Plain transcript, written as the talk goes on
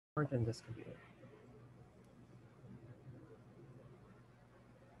More than this computer.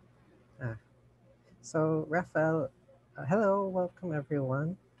 Ah, so Rafael, hello, welcome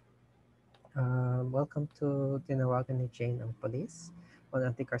everyone. Welcome to Tinawagan ni Jane ang Pulis on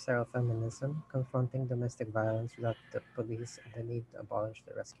anti-carceral feminism, confronting domestic violence without the police and the need to abolish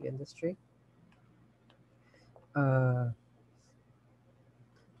the rescue industry. Uh,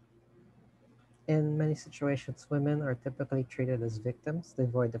 in many situations, women are typically treated as victims,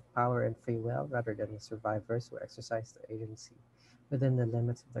 devoid of power and free will, rather than as survivors who exercise their agency within the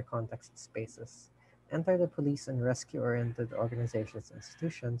limits of their context and spaces. Enter the police and rescue-oriented organizations and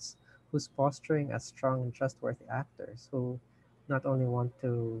institutions whose posturing as strong and trustworthy actors who not only want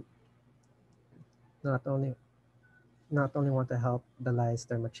to not only not only want to help belies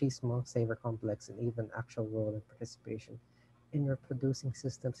their machismo, savor complex, and even actual role and participation in reproducing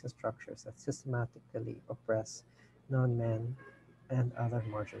systems and structures that systematically oppress non-men and other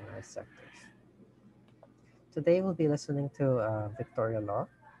marginalized sectors. Today we'll be listening to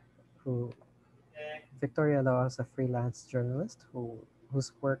who Victoria Law is a freelance journalist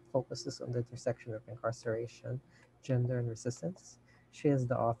whose work focuses on the intersection of incarceration, gender, and resistance. She is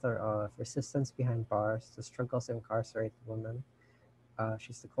the author of Resistance Behind Bars, The Struggles of Incarcerated Women.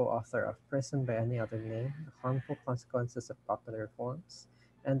 She's the co-author of Prison by Any Other Name, The Harmful Consequences of Popular Reforms,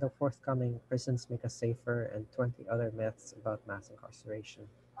 and the forthcoming Prisons Make Us Safer and 20 Other Myths About Mass Incarceration,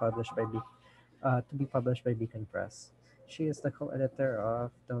 to be published by Beacon Press. She is the co-editor of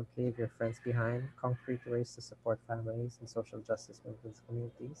Don't Leave Your Friends Behind, Concrete Ways to Support Families and Social Justice Movements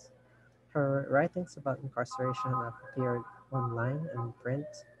Communities. Her writings about incarceration have appeared online and in print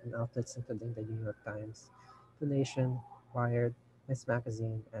in outlets including the New York Times, The Nation, Wired, Miss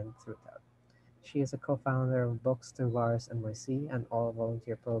Magazine, and Truthout. She is a co-founder of Books Through Bars NYC, an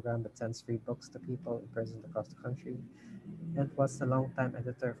all-volunteer program that sends free books to people imprisoned across the country, and was the longtime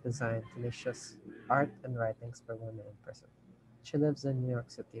editor of Design, Tenacious Art and Writings for Women in Prison. She lives in New York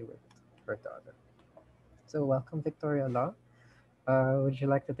City with her daughter. So, welcome, Victoria Law. Would you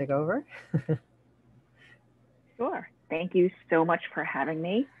like to take over? Sure. Thank you so much for having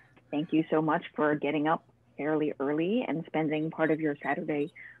me. Thank you so much for getting up fairly early and spending part of your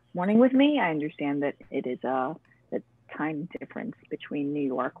Saturday morning with me. I understand that it is the time difference between New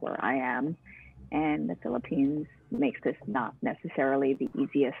York, where I am, and the Philippines makes this not necessarily the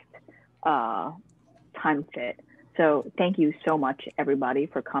easiest uh, time fit. So thank you so much, everybody,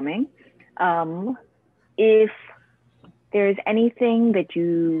 for coming. If there's anything that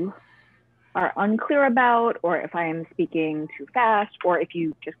you are unclear about, or if I am speaking too fast, or if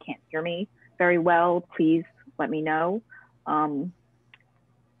you just can't hear me very well, please let me know. Um,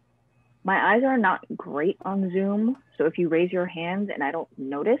 my eyes are not great on Zoom, so if you raise your hands and I don't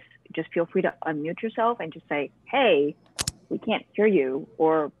notice, just feel free to unmute yourself and just say, hey, we can't hear you,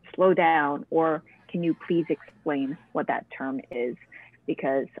 or slow down, or can you please explain what that term is?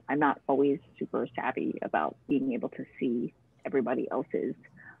 Because I'm not always super savvy about being able to see everybody else's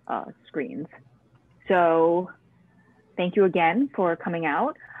screens. So thank you again for coming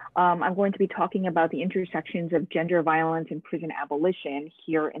out. I'm going to be talking about the intersections of gender violence and prison abolition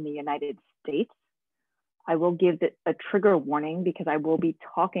here in the United States. I will give a trigger warning because I will be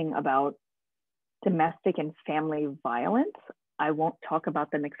talking about domestic and family violence. I won't talk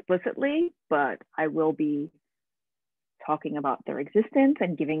about them explicitly, but I will be talking about their existence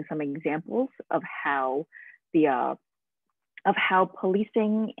and giving some examples of how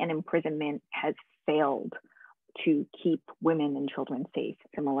policing and imprisonment has failed to keep women and children safe,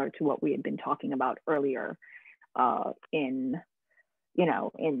 similar to what we had been talking about earlier in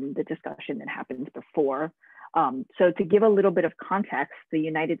the discussion that happens before. So to give a little bit of context, the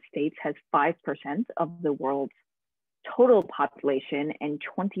United States has 5% of the world's total population and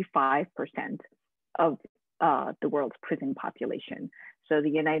 25% of the world's prison population. So the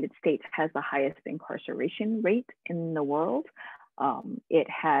United States has the highest incarceration rate in the world.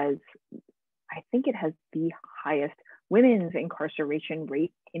 I think it has the highest women's incarceration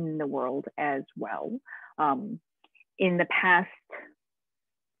rate in the world as well. In the past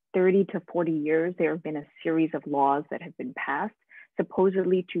 30 to 40 years, there have been a series of laws that have been passed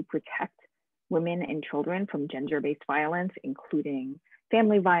supposedly to protect women and children from gender-based violence, including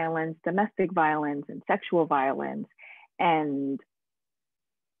family violence, domestic violence, and sexual violence. And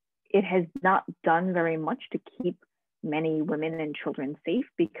it has not done very much to keep many women and children safe,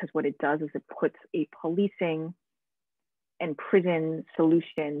 because what it does is it puts a policing and prison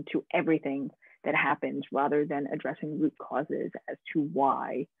solution to everything that happens, rather than addressing root causes as to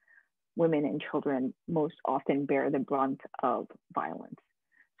why women and children most often bear the brunt of violence.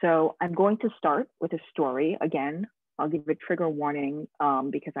 So I'm going to start with a story, again, I'll give a trigger warning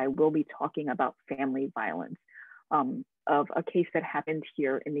because I will be talking about family violence of a case that happened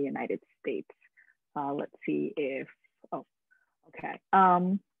here in the United States. Let's see if, oh, okay.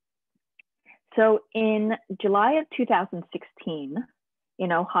 So in July of 2016,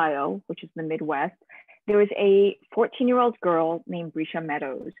 in Ohio, which is the Midwest, there was a 14-year-old girl named Brescia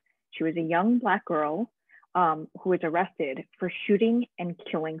Meadows. She was a young Black girl who was arrested for shooting and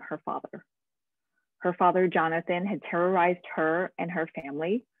killing her father. Her father, Jonathan, had terrorized her and her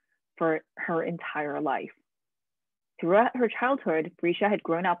family for her entire life. Throughout her childhood, Brescia had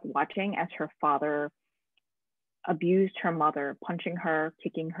grown up watching as her father abused her mother, punching her,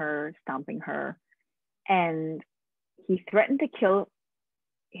 kicking her, stomping her, and he threatened to kill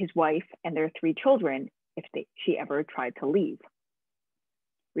his wife and their 3 children if she ever tried to leave.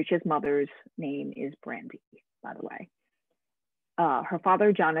 Brescia's mother's name is Brandy, by the way. Her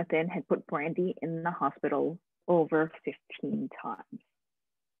father, Jonathan, had put Brandy in the hospital over 15 times.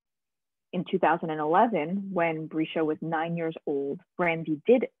 In 2011, when Brescia was 9 years old, Brandy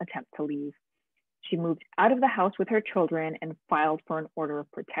did attempt to leave. She moved out of the house with her children and filed for an order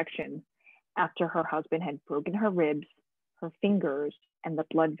of protection after her husband had broken her ribs, her fingers, and the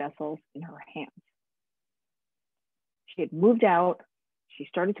blood vessels in her hands. She had moved out, she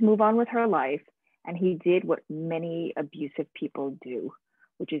started to move on with her life, and he did what many abusive people do,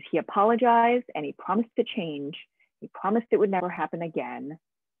 which is he apologized and he promised to change. He promised it would never happen again,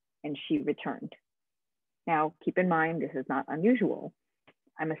 and she returned. Now, keep in mind, this is not unusual.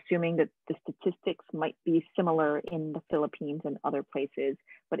 I'm assuming that the statistics might be similar in the Philippines and other places,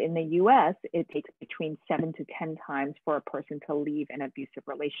 but in the US, it takes between 7 to 10 times for a person to leave an abusive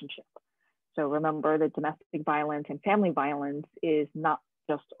relationship. So remember that domestic violence and family violence is not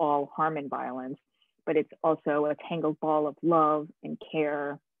just all harm and violence, but it's also a tangled ball of love and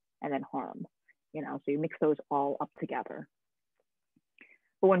care and then harm, so you mix those all up together.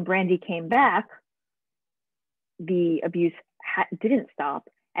 But when Brandy came back, the abuse didn't stop,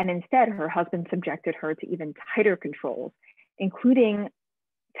 and instead her husband subjected her to even tighter controls, including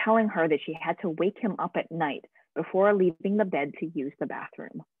telling her that she had to wake him up at night before leaving the bed to use the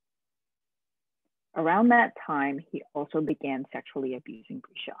bathroom. Around that time, he also began sexually abusing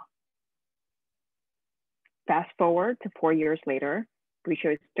Brescia. Fast forward to 4 years later,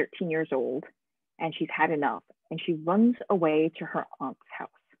 Brescia is 13 years old, and she's had enough, and she runs away to her aunt's house.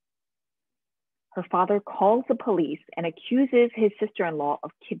 Her father calls the police and accuses his sister-in-law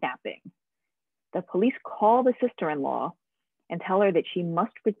of kidnapping. The police call the sister-in-law and tell her that she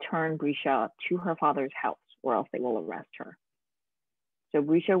must return Brescia to her father's house or else they will arrest her. So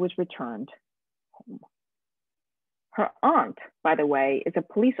Brescia was returned home. Her aunt, by the way, is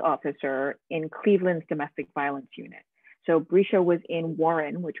a police officer in Cleveland's domestic violence unit. So Brescia was in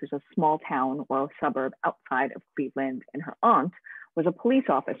Warren, which was a small town or a suburb outside of Cleveland, and her aunt was a police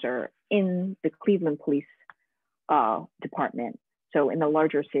officer in the Cleveland Police Department, so in the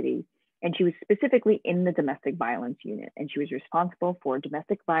larger city. And she was specifically in the domestic violence unit, and she was responsible for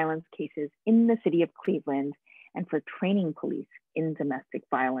domestic violence cases in the city of Cleveland and for training police in domestic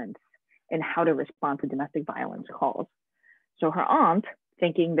violence and how to respond to domestic violence calls. So her aunt,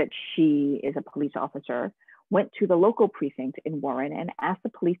 thinking that she is a police officer, went to the local precinct in Warren and asked the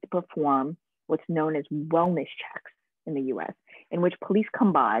police to perform what's known as wellness checks in the US, in which police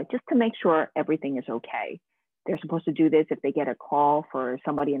come by just to make sure everything is okay. They're supposed to do this if they get a call for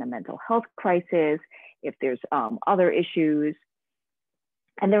somebody in a mental health crisis, if there's other issues.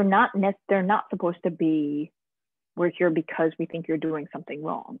 And they're not supposed to be, we're here because we think you're doing something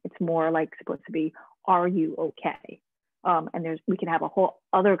wrong. It's more like supposed to be, are you okay? And we can have a whole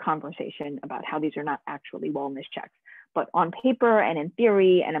other conversation about how these are not actually wellness checks. But on paper and in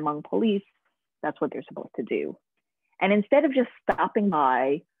theory and among police, that's what they're supposed to do. And instead of just stopping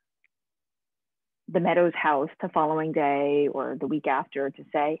by the Meadows house the following day or the week after to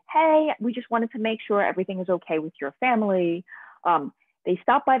say, hey, we just wanted to make sure everything is okay with your family, they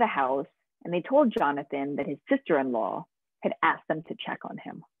stopped by the house and they told Jonathan that his sister-in-law had asked them to check on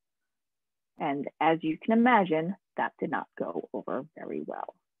him. And as you can imagine, that did not go over very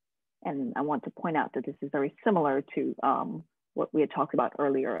well. And I want to point out that this is very similar to what we had talked about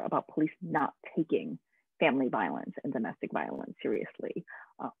earlier about police not taking family violence and domestic violence seriously.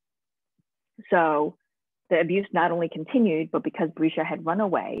 So the abuse not only continued, but because Brescia had run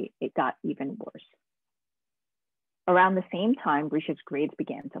away, it got even worse. Around the same time, Brescia's grades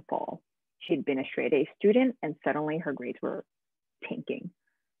began to fall. She had been a straight A student and suddenly her grades were tanking.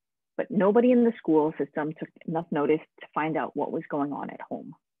 But nobody in the school system took enough notice to find out what was going on at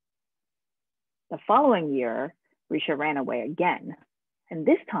home. The following year, Brescia ran away again. And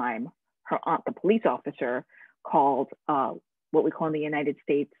this time, her aunt, the police officer, called what we call in the United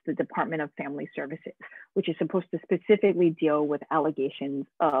States the Department of Family Services, which is supposed to specifically deal with allegations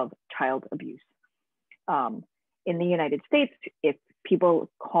of child abuse. In the United States, if people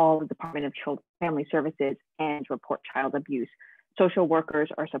call the Department of Family Services and report child abuse, social workers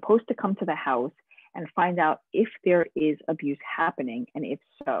are supposed to come to the house and find out if there is abuse happening, and if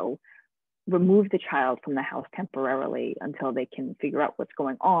so, remove the child from the house temporarily until they can figure out what's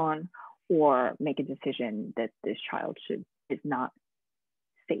going on or make a decision that this child is not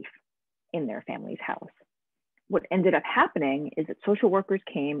safe in their family's house. What ended up happening is that social workers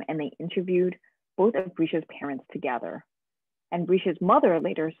came and they interviewed both of Brisha's parents together. And Brisha's mother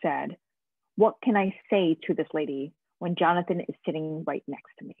later said, "What can I say to this lady when Jonathan is sitting right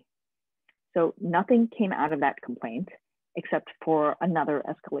next to me?" So nothing came out of that complaint except for another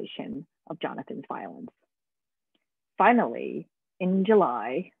escalation of Jonathan's violence. Finally, in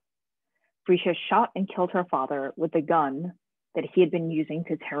July, Brisha shot and killed her father with the gun that he had been using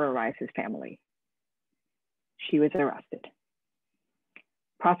to terrorize his family. She was arrested.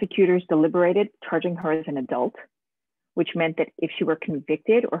 Prosecutors deliberated, charging her as an adult, which meant that if she were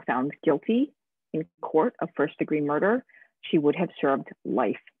convicted or found guilty in court of first-degree murder, she would have served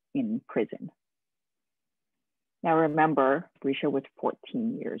life in prison. Now remember, Brisha was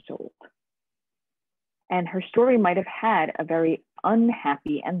 14 years old. And her story might have had a very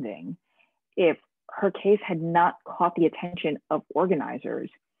unhappy ending if her case had not caught the attention of organizers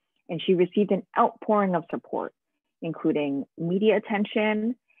and she received an outpouring of support, including media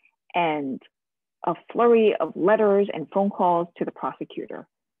attention and a flurry of letters and phone calls to the prosecutor.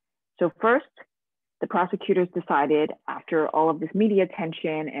 So first, the prosecutors decided, after all of this media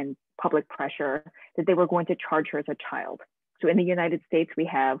attention and public pressure, that they were going to charge her as a child. So in the United States, we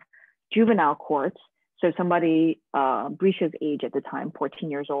have juvenile courts. So somebody, Brisha's age at the time,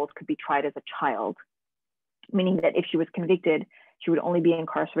 14 years old, could be tried as a child, meaning that if she was convicted, she would only be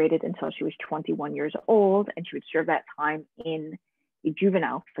incarcerated until she was 21 years old, and she would serve that time in a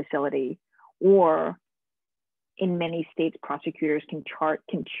juvenile facility. Or in many states, prosecutors can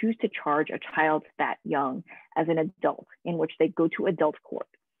choose to charge a child that young as an adult, in which they go to adult court.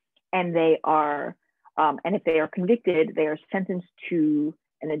 And they are, and if they are convicted, they are sentenced to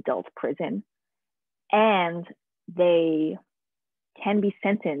an adult prison. And they can be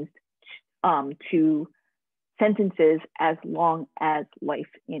sentenced to sentences as long as life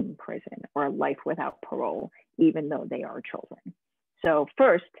in prison or life without parole, even though they are children. So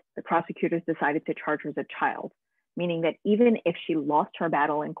first, the prosecutors decided to charge her as a child, meaning that even if she lost her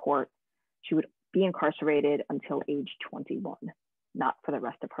battle in court, she would be incarcerated until age 21, not for the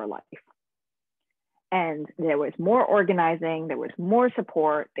rest of her life. And there was more organizing, there was more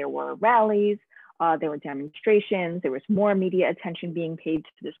support, there were rallies, there were demonstrations, there was more media attention being paid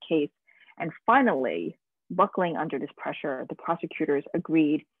to this case. And finally, buckling under this pressure, the prosecutors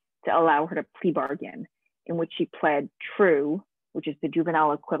agreed to allow her to plea bargain, in which she pled true, which is the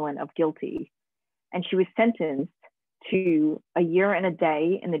juvenile equivalent of guilty. And she was sentenced to a year and a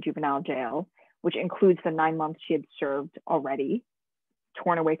day in the juvenile jail, which includes the 9 months she had served already,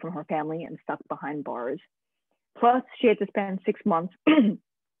 torn away from her family and stuck behind bars. Plus, she had to spend 6 months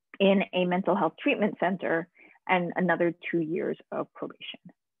in a mental health treatment center and another 2 years of probation.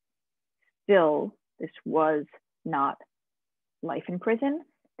 Still, this was not life in prison.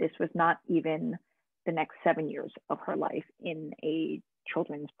 This was not even the next 7 years of her life in a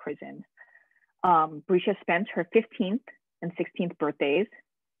children's prison. Brisha spent her 15th and 16th birthdays,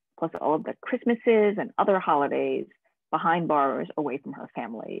 plus all of the Christmases and other holidays, behind bars away from her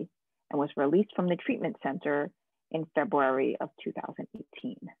family, and was released from the treatment center in February of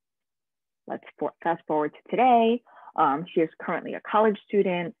 2018. Let's fast forward to today. She is currently a college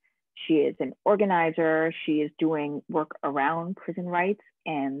student. She is an organizer. She is doing work around prison rights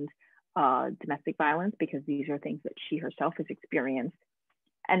and domestic violence, because these are things that she herself has experienced.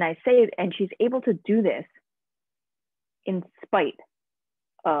 And I say, and she's able to do this in spite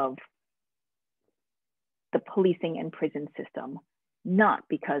of the policing and prison system, not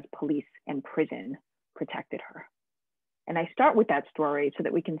because police and prison protected her. And I start with that story so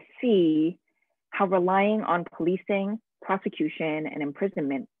that we can see how relying on policing, prosecution, and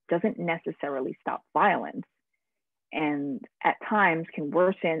imprisonment doesn't necessarily stop violence, and at times can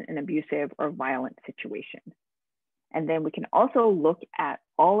worsen an abusive or violent situation. And then we can also look at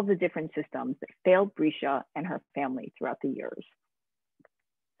all of the different systems that failed Brisha and her family throughout the years.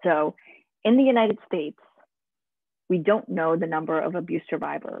 So in the United States, we don't know the number of abuse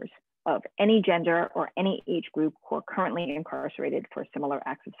survivors of any gender or any age group who are currently incarcerated for similar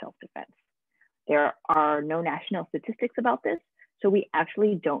acts of self-defense. There are no national statistics about this, so we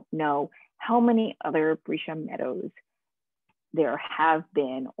actually don't know how many other Brescia Meadows there have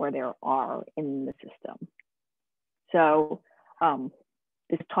been or there are in the system. So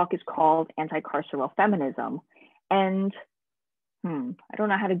this talk is called Anti-Carceral Feminism. And I don't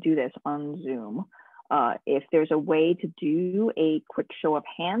know how to do this on Zoom. If there's a way to do a quick show of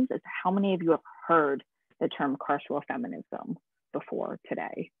hands as to how many of you have heard the term carceral feminism before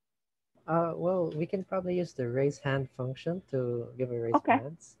today. Well, we can probably use the raise hand function to give a raise Okay.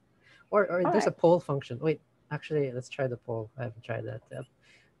 hands. Or All there's a right. poll function. Wait, actually, let's try the poll. I haven't tried that yet.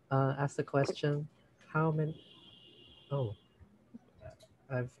 Ask the question, how many... Oh,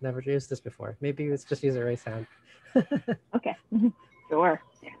 I've never used this before. Maybe let's just use a raise hand. Okay. Sure.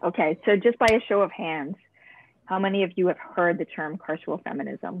 Okay. So just by a show of hands, how many of you have heard the term carceral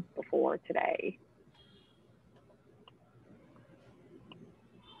feminism before today?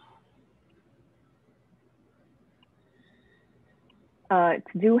 To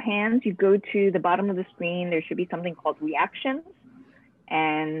do hands, you go to the bottom of the screen. There should be something called reactions.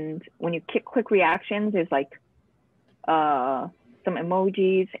 And when you click reactions, there's like some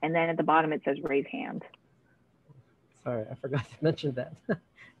emojis. And then at the bottom, it says raise hand. Sorry, I forgot to mention that.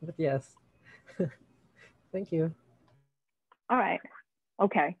 But yes. Thank you. All right.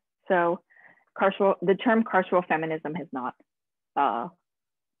 Okay. So the term carceral feminism has not gone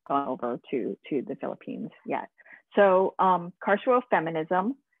over to the Philippines yet. So carceral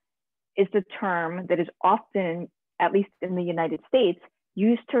feminism is the term that is often, at least in the United States,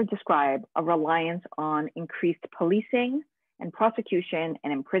 used to describe a reliance on increased policing and prosecution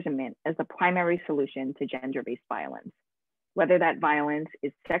and imprisonment as the primary solution to gender-based violence, whether that violence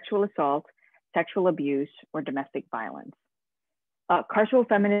is sexual assault, sexual abuse, or domestic violence. Carceral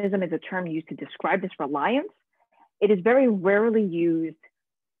feminism is a term used to describe this reliance. It is very rarely used,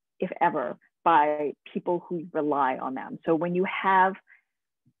 if ever, by people who rely on them. So when you have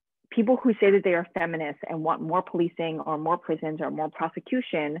people who say that they are feminists and want more policing or more prisons or more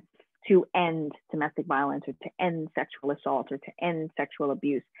prosecution to end domestic violence or to end sexual assault or to end sexual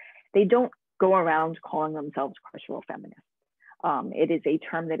abuse, they don't go around calling themselves carceral feminists. It is a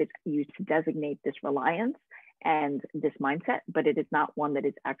term that is used to designate this reliance and this mindset, but it is not one that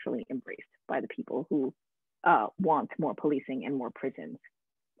is actually embraced by the people who want more policing and more prisons.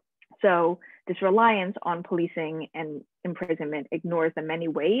 So this reliance on policing and imprisonment ignores the many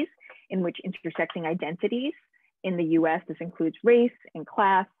ways in which intersecting identities in the US, this includes race and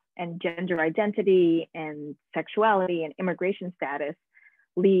class and gender identity and sexuality and immigration status,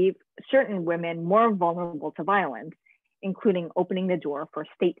 leave certain women more vulnerable to violence, including opening the door for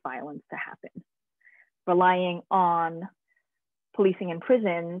state violence to happen. Relying on policing and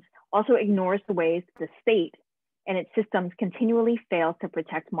prisons also ignores the ways the state and its systems continually fail to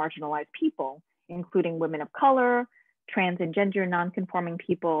protect marginalized people, including women of color, trans and gender non-conforming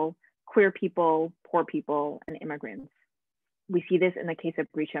people, queer people, poor people, and immigrants. We see this in the case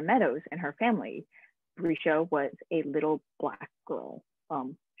of Brescia Meadows and her family. Brescia was a little Black girl.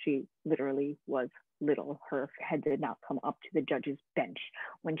 She literally was little. Her head did not come up to the judge's bench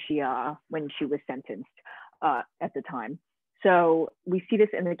when she was sentenced at the time. So we see this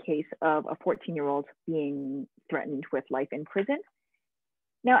in the case of a 14-year-old being threatened with life in prison.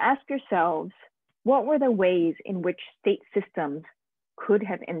 Now ask yourselves, what were the ways in which state systems could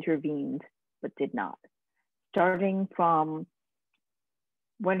have intervened but did not? Starting from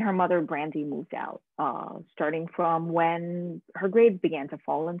when her mother, Brandy, moved out, starting from when her grades began to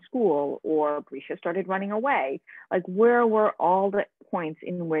fall in school or Brescia started running away. Like, where were all the points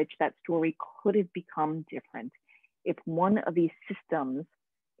in which that story could have become different if one of these systems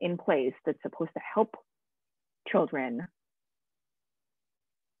in place that's supposed to help children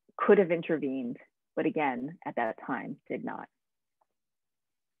could have intervened, but again, at that time, did not.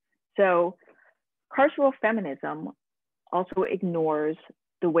 So carceral feminism also ignores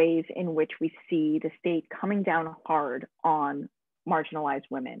the ways in which we see the state coming down hard on marginalized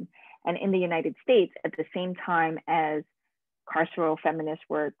women. And in the United States, at the same time as carceral feminists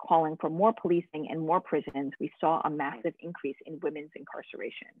were calling for more policing and more prisons, we saw a massive increase in women's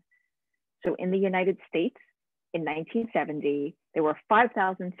incarceration. So in the United States, in 1970, there were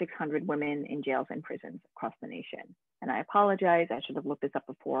 5,600 women in jails and prisons across the nation. And I apologize, I should have looked this up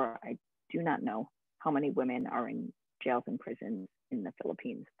before. I do not know how many women are in jails and prisons in the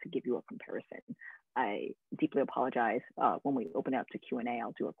Philippines to give you a comparison. I deeply apologize. When we open up to Q&A,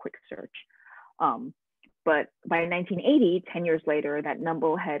 I'll do a quick search. But by 1980, 10 years later, that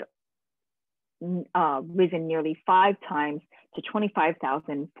number had risen nearly 5 times to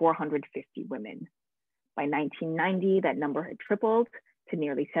 25,450 women. By 1990, that number had tripled to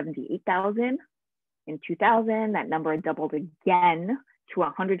nearly 78,000. In 2000, that number had doubled again to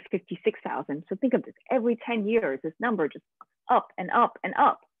 156,000. So think of this, every 10 years, this number just up and up and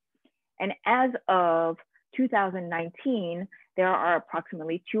up. And as of 2019, there are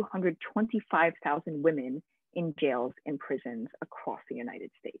approximately 225,000 women in jails and prisons across the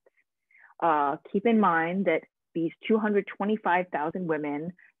United States. Keep in mind that these 225,000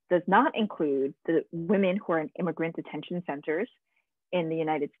 women does not include the women who are in immigrant detention centers in the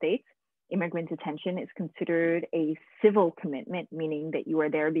United States. Immigrant detention is considered a civil commitment, meaning that you are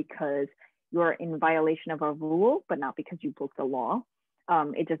there because you are in violation of a rule, but not because you broke the law.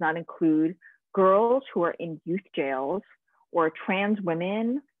 It does not include girls who are in youth jails or trans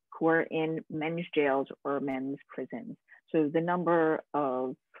women who are in men's jails or men's prisons. So the number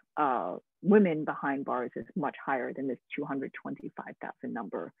of women behind bars is much higher than this 225,000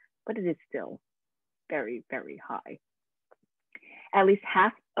 number, but it is still very, very high. At least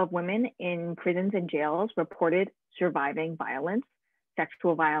half of women in prisons and jails reported surviving violence,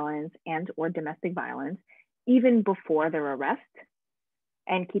 sexual violence, and or domestic violence, even before their arrest.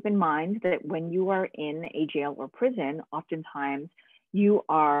 And keep in mind that when you are in a jail or prison, oftentimes you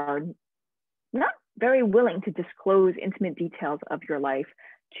are not very willing to disclose intimate details of your life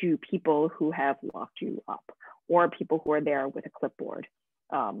to people who have locked you up or people who are there with a clipboard.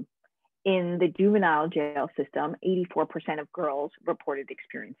 In the juvenile jail system, 84% of girls reported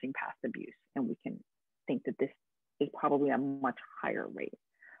experiencing past abuse, and we can think that this is probably a much higher rate.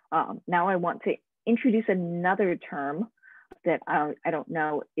 Now I want to introduce another term that I don't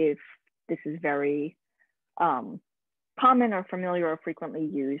know if this is very common or familiar or frequently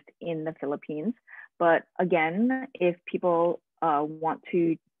used in the Philippines. But again, if people want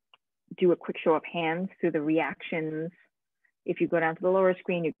to do a quick show of hands through the reactions, if you go down to the lower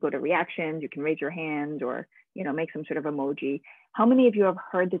screen, you go to reactions, you can raise your hand or make some sort of emoji. How many of you have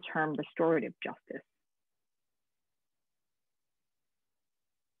heard the term restorative justice?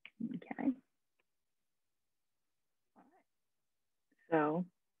 Okay. So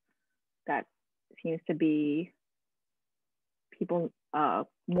that seems to be people,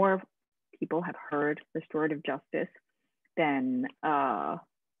 more people have heard restorative justice than carceral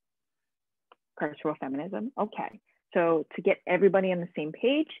feminism. Okay, so to get everybody on the same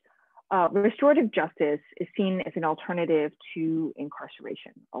page, restorative justice is seen as an alternative to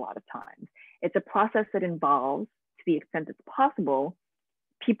incarceration a lot of times. It's a process that involves, to the extent it's possible,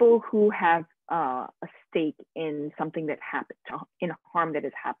 people who have a stake in something that happened, in harm that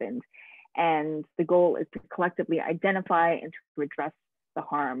has happened. And the goal is to collectively identify and to address the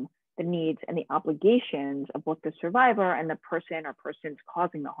harm, the needs, and the obligations of both the survivor and the person or persons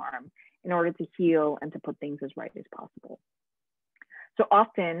causing the harm in order to heal and to put things as right as possible. So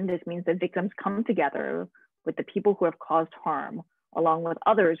often this means that victims come together with the people who have caused harm, along with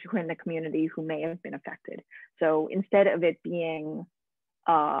others who are in the community who may have been affected. So instead of it being,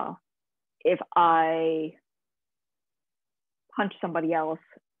 if I punch somebody else,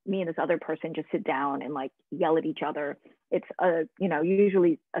 me and this other person just sit down and like yell at each other. It's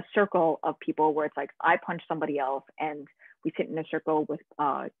usually a circle of people where it's like I punch somebody else and we sit in a circle with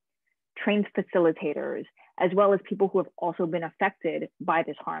trained facilitators, as well as people who have also been affected by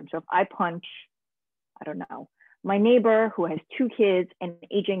this harm. So if I punch, I don't know, my neighbor who has 2 kids, an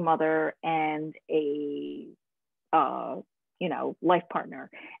aging mother, and a life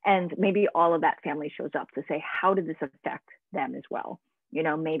partner, and maybe all of that family shows up to say, how did this affect them as well?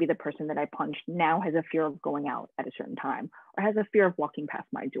 Maybe the person that I punched now has a fear of going out at a certain time or has a fear of walking past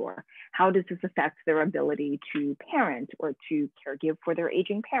my door. How does this affect their ability to parent or to caregive for their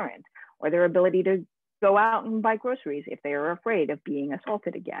aging parent, or their ability to go out and buy groceries if they are afraid of being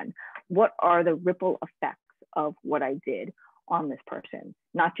assaulted again? What are the ripple effects of what I did on this person?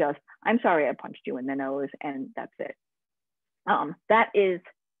 Not just, I'm sorry I punched you in the nose and that's it. That is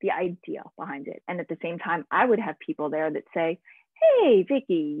the idea behind it. And at the same time, I would have people there that say, hey,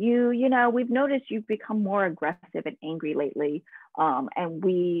 Vicky, we've noticed you've become more aggressive and angry lately, and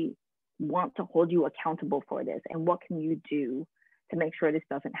we want to hold you accountable for this. And what can you do to make sure this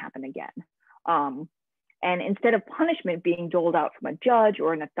doesn't happen again? And instead of punishment being doled out from a judge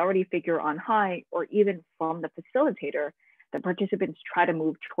or an authority figure on high, or even from the facilitator, the participants try to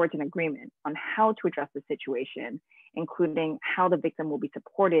move towards an agreement on how to address the situation, including how the victim will be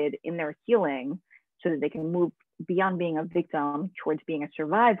supported in their healing so that they can move beyond being a victim towards being a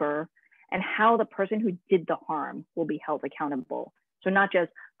survivor, and how the person who did the harm will be held accountable. So not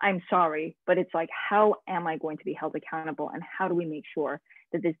just, I'm sorry, but it's like, how am I going to be held accountable, and how do we make sure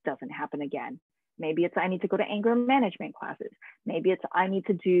that this doesn't happen again? Maybe it's I need to go to anger management classes. Maybe it's I need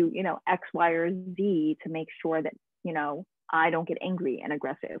to do, X, Y, or Z to make sure that, I don't get angry and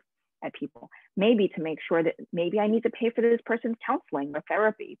aggressive. at people, maybe to make sure that maybe I need to pay for this person's counseling or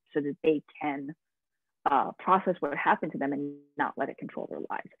therapy so that they can process what happened to them and not let it control their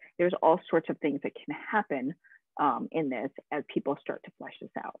lives. There's all sorts of things that can happen in this as people start to flesh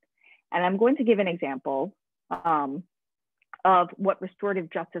this out. And I'm going to give an example of what restorative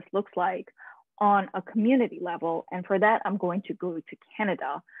justice looks like on a community level. And for that, I'm going to go to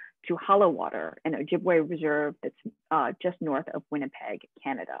Canada, to Hollow Water, an Ojibwe reserve that's just north of Winnipeg,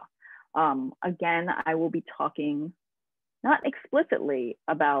 Canada. Again, I will be talking not explicitly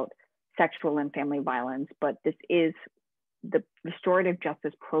about sexual and family violence, but this is the restorative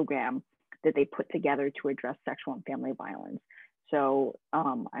justice program that they put together to address sexual and family violence. So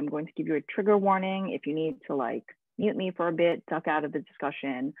I'm going to give you a trigger warning. If you need to like mute me for a bit, duck out of the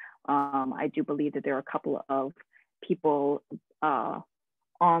discussion. I do believe that there are a couple of people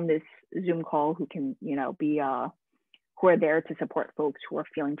on this Zoom call who can, you know, be who are there to support folks who are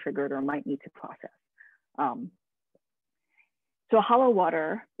feeling triggered or might need to process. So Hollow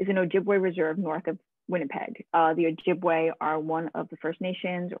Water is an Ojibwe reserve north of Winnipeg. The Ojibwe are one of the First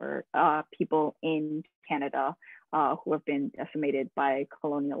Nations or people in Canada who have been decimated by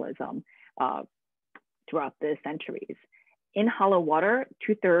colonialism throughout the centuries. In Hollow Water,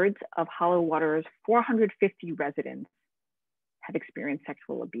 2/3 of Hollow Water's 450 residents have experienced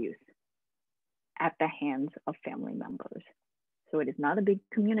sexual abuse at the hands of family members. So it is not a big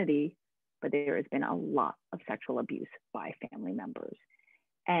community, but there has been a lot of sexual abuse by family members.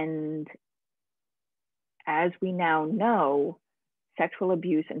 And as we now know, sexual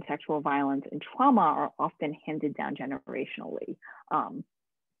abuse and sexual violence and trauma are often handed down generationally.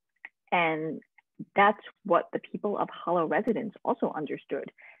 And that's what the people of Hollow residents also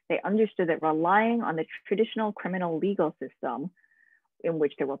understood. They understood that relying on the traditional criminal legal system, in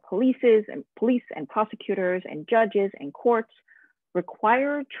which there were police and prosecutors and judges and courts,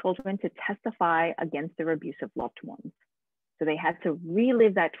 required children to testify against their abusive loved ones. So they had to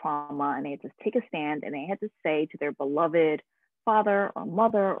relive that trauma and they had to take a stand and they had to say to their beloved father or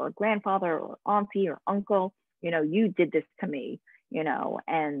mother or grandfather or auntie or uncle, you know, you did this to me, you know.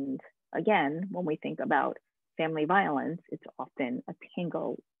 And again, when we think about family violence, it's often a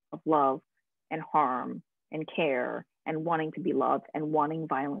tangle of love and harm and care and wanting to be loved and wanting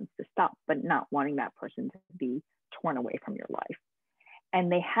violence to stop, but not wanting that person to be torn away from your life. And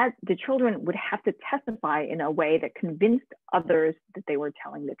the children would have to testify in a way that convinced others that they were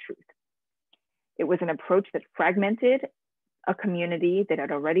telling the truth. It was an approach that fragmented a community that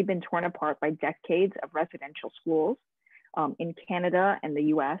had already been torn apart by decades of residential schools in Canada and the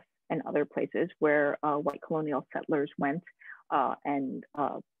US and other places where white colonial settlers went and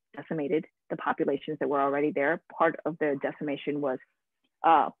decimated the populations that were already there. Part of the decimation was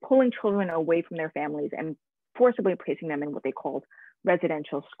pulling children away from their families and forcibly placing them in what they called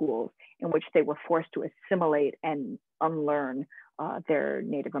residential schools, in which they were forced to assimilate and unlearn their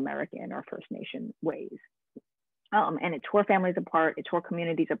Native American or First Nation ways. And it tore families apart, it tore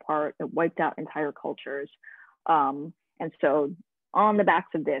communities apart, it wiped out entire cultures. And so on the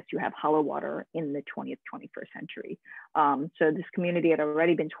backs of this, you have Hollow Water in the 20th, 21st century. So this community had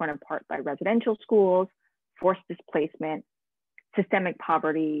already been torn apart by residential schools, forced displacement, systemic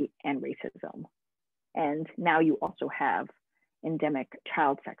poverty, and racism. And now you also have endemic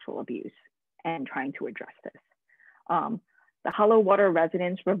child sexual abuse and trying to address this. The Hollow Water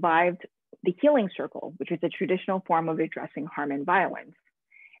residents revived the healing circle, which is a traditional form of addressing harm and violence.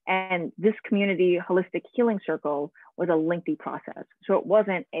 And this community holistic healing circle was a lengthy process. So it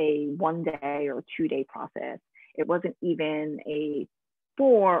wasn't a 1 day or 2 day process. It wasn't even a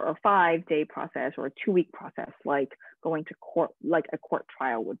 4 or 5 day process or a 2-week process, like going to court, like a court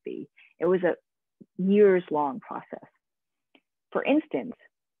trial would be. It was a years long process. For instance,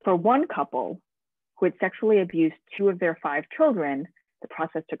 for one couple who had sexually abused 2 of their 5 children, the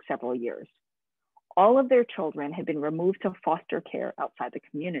process took several years. All of their children had been removed to foster care outside the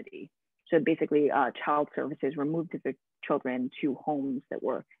community. So basically, child services removed the children to homes that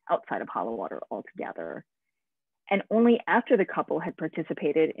were outside of Hollow Water altogether. And only after the couple had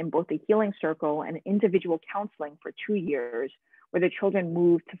participated in both the healing circle and individual counseling for 2 years, were the children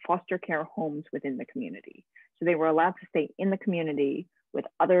moved to foster care homes within the community. So they were allowed to stay in the community with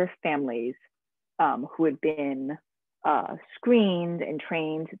other families who had been screened and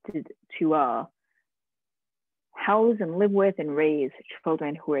trained to house and live with and raise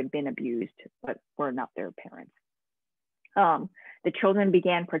children who had been abused but were not their parents. The children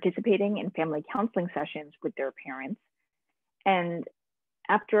began participating in family counseling sessions with their parents. And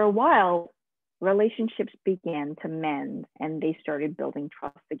after a while, relationships began to mend and they started building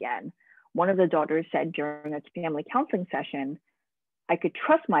trust again. One of the daughters said during a family counseling session, I could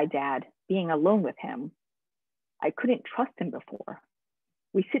trust my dad being alone with him. I couldn't trust him before.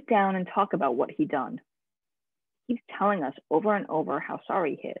 We sit down and talk about what he done. He's telling us over and over how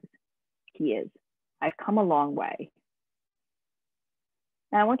sorry he is. I've come a long way.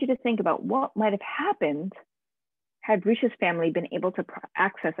 Now I want you to think about what might have happened had Risha's family been able to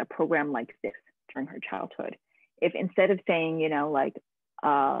access a program like this during her childhood. If instead of saying,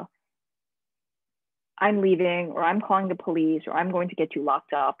 uh, I'm leaving, or I'm calling the police, or I'm going to get you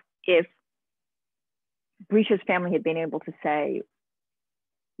locked up, if Risha's family had been able to say,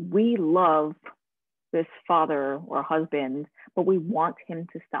 we love this father or husband, but we want him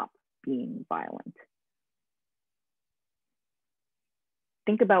to stop being violent.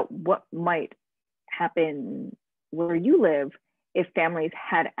 Think about what might happen where you live if families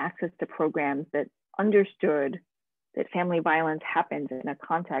had access to programs that understood that family violence happens in a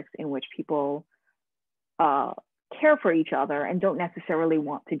context in which people care for each other and don't necessarily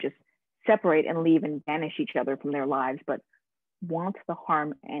want to just separate and leave and banish each other from their lives, but want the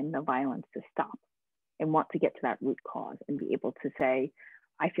harm and the violence to stop and want to get to that root cause and be able to say,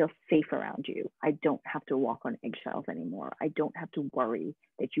 I feel safe around you. I don't have to walk on eggshells anymore. I don't have to worry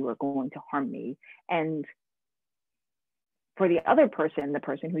that you are going to harm me. And for the other person, the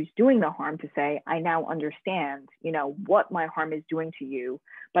person who's doing the harm, to say, I now understand, what my harm is doing to you,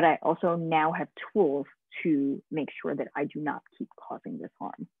 but I also now have tools to make sure that I do not keep causing this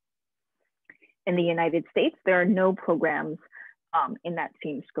harm. In the United States, there are no programs in that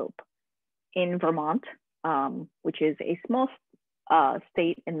same scope. In Vermont, which is a small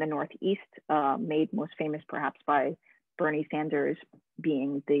state in the Northeast, made most famous perhaps by Bernie Sanders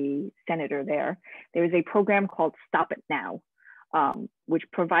being the senator there, there was a program called Stop It Now, which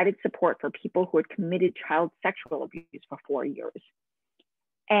provided support for people who had committed child sexual abuse for 4 years.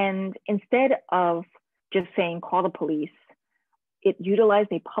 And instead of just saying, call the police, it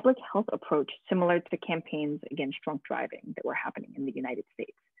utilized a public health approach similar to campaigns against drunk driving that were happening in the United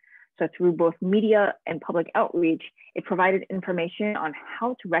States. So through both media and public outreach, it provided information on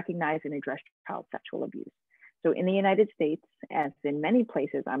how to recognize and address child sexual abuse. So in the United States, as in many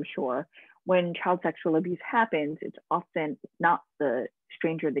places, I'm sure, when child sexual abuse happens, it's often not the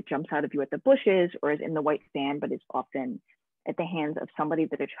stranger that jumps out of you at the bushes or is in the white van, but it's often at the hands of somebody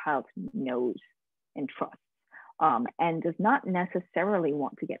that a child knows and trusts, and does not necessarily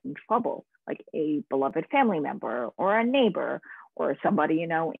want to get in trouble, like a beloved family member or a neighbor or somebody,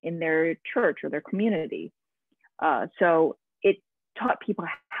 in their church or their community. So it taught people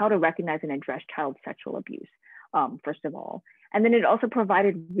how to recognize and address child sexual abuse, first of all. And then it also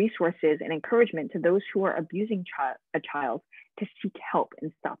provided resources and encouragement to those who are abusing a child to seek help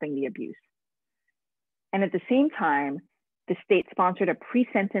in stopping the abuse. And at the same time, the state sponsored a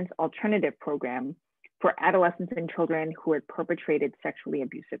pre-sentence alternative program for adolescents and children who had perpetrated sexually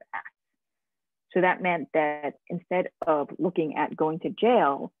abusive acts. So that meant that instead of looking at going to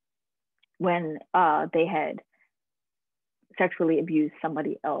jail when they had sexually abused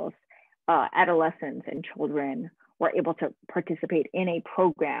somebody else, adolescents and children were able to participate in a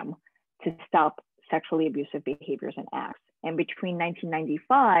program to stop sexually abusive behaviors and acts. And between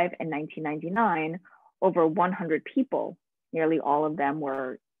 1995 and 1999, over 100 people, nearly all of them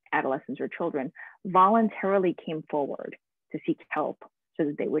were adolescents or children, voluntarily came forward to seek help so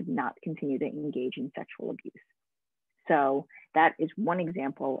that they would not continue to engage in sexual abuse. So that is one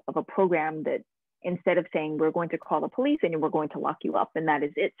example of a program that, instead of saying we're going to call the police and we're going to lock you up and that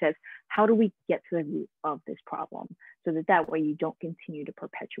is it, says how do we get to the root of this problem so that way you don't continue to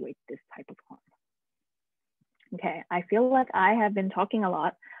perpetuate this type of harm. Okay, I feel like I have been talking a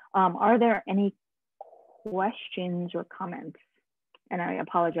lot. Are there any questions or comments? And I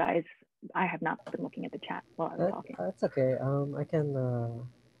apologize, I have not been looking at the chat while I was talking. That's okay. I can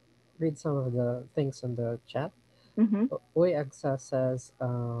read some of the things in the chat. Mm-hmm. Uy Agsa says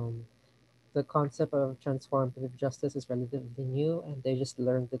the concept of transformative justice is relatively new, and they just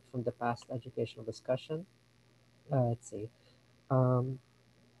learned it from the past educational discussion. Let's see. Um,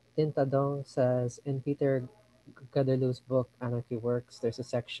 Tintadong says in Peter Gadelu's book Anarchy Works, there's a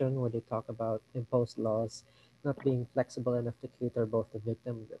section where they talk about imposed laws not being flexible enough to cater both the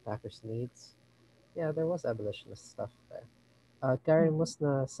victim and the attacker's needs. Yeah, there was abolitionist stuff there. Gary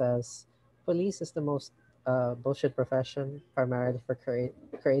Musna says police is the most bullshit profession, primarily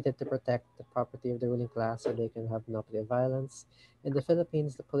created to protect the property of the ruling class so they can have monopoly of violence. In the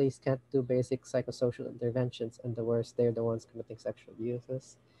Philippines, the police can't do basic psychosocial interventions, and the worst, they're the ones committing sexual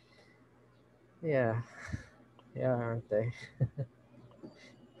abuses. Yeah, yeah, aren't they?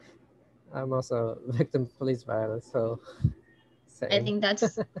 I'm also a victim of police violence, so I same. think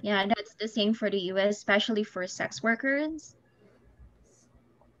that's, yeah, that's the same for the US, especially for sex workers.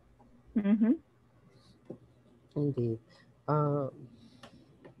 Mm-hmm. Indeed. Um,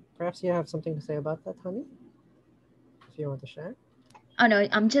 Perhaps you have something to say about that, honey, if you want to share. Oh no,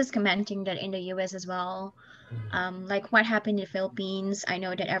 I'm just commenting that in the US as well, Mm. like what happened in the Philippines, I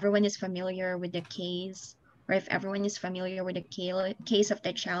know that everyone is familiar with the case, or if everyone is familiar with the case of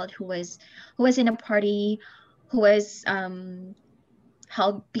the child who was in a party, who was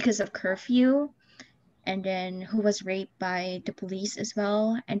held because of curfew, and then who was raped by the police as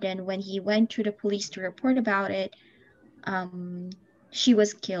well. And then when he went to the police to report about it, um, she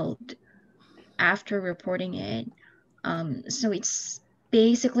was killed after reporting it. So it's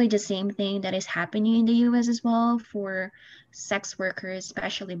basically the same thing that is happening in the US as well for sex workers,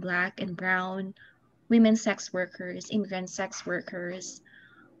 especially black and brown women sex workers, immigrant sex workers,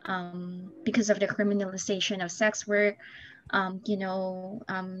 because of the criminalization of sex work.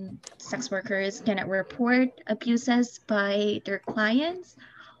 Sex workers cannot report abuses by their clients,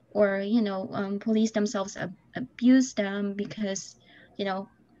 or police themselves abuse them because you know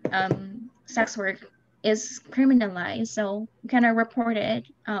sex work is criminalized, so you cannot report it.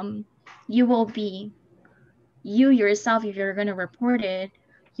 You will be, you yourself, if you're going to report it,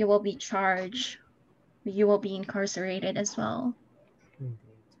 you will be charged, you will be incarcerated as well. Indeed.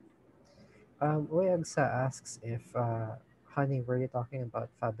 Uyagsa asks if, honey, were you talking about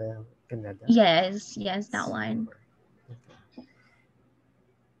Fabel Pineda? Yes, yes, that Yes, we one. were. Okay.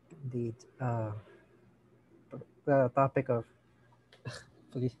 Indeed. The topic of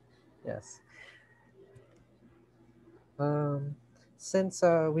police. Yes. Um, since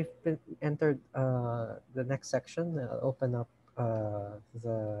we've entered the next section, I'll open up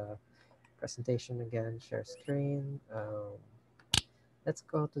the presentation again, share screen. Let's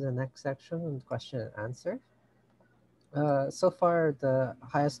go to the next section on question and answer. So far, the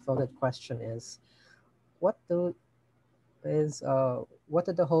highest voted question is what do what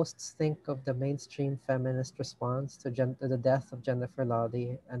do the hosts think of the mainstream feminist response to, to the death of Jennifer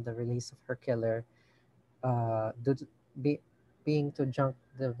Lawley and the release of her killer, due to be, being to junk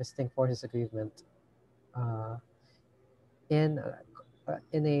the visiting forces agreement, uh, in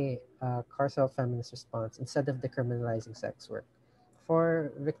a carceral feminist response instead of decriminalizing sex work.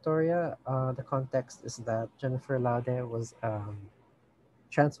 For Victoria, the context is that Jennifer Lawley was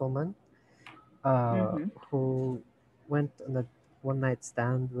trans woman Mm-hmm. who went on a one night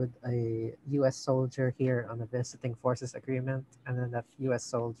stand with a US soldier here on a visiting forces agreement, and then that US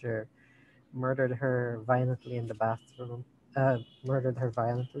soldier murdered her violently in the bathroom. Murdered her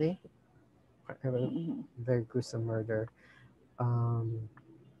violently, a Mm-hmm. very gruesome murder. Um,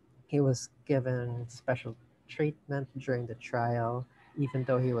 he was given special treatment during the trial, even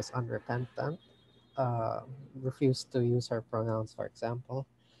though he was unrepentant. Uh, Refused to use her pronouns, for example.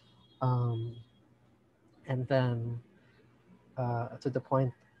 Um, and then to the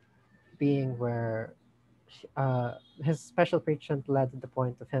point being where his special treatment led to the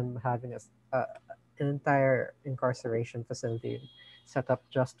point of him having an entire incarceration facility set up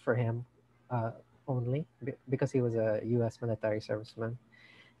just for him, uh, only because he was a U.S. military serviceman.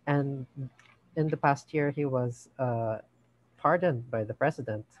 And in the past year, he was pardoned by the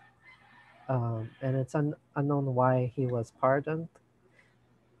president, and it's unknown why he was pardoned.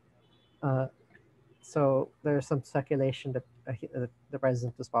 Uh, so there's some speculation that, that the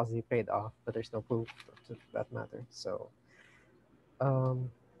president was possibly paid off, but there's no proof to that matter. Um,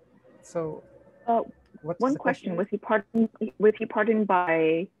 so Uh, what is One the question question: again? Was he pardoned? Was he pardoned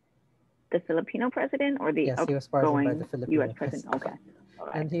by the Filipino president or the Yes, he was pardoned by the outgoing U.S. Filipino president? president, Okay. All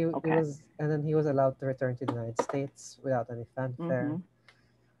right. and he Okay. was and then he was allowed to return to the United States without any fanfare. Mm-hmm.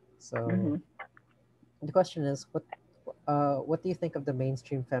 So Mm-hmm. the question is, what do you think of the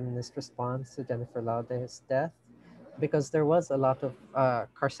mainstream feminist response to Jennifer Lawley's death? Because there was a lot of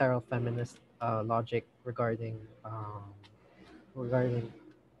carceral feminist logic regarding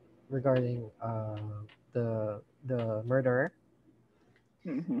regarding the murderer.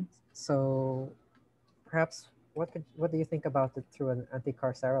 Mm-hmm. So perhaps what do you think about it through an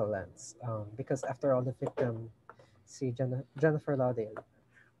anti-carceral lens? Because after all, the victim, Jennifer Lawley,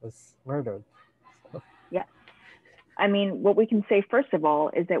 was murdered. So, Yes. I mean, what we can say first of all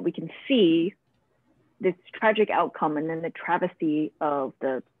is that we can see this tragic outcome and then the travesty of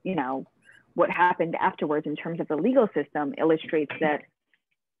the, what happened afterwards in terms of the legal system illustrates that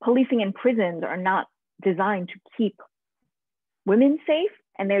policing and prisons are not designed to keep women safe,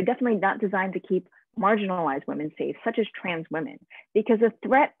 and they're definitely not designed to keep marginalized women safe, such as trans women, because the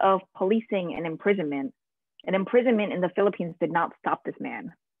threat of policing and imprisonment in the Philippines did not stop this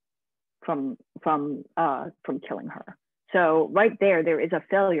man from killing her. So right there is a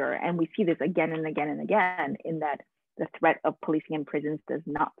failure, and we see this again and again and again in that the threat of policing in prisons does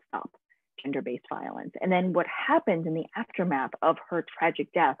not stop gender-based violence. And then what happened in the aftermath of her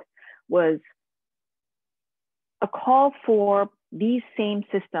tragic death was a call for these same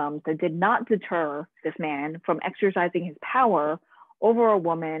systems that did not deter this man from exercising his power over a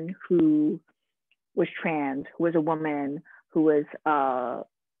woman who was trans, who was a woman, who was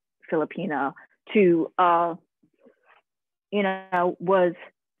Filipina, to, was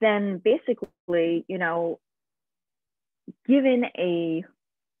then basically, given a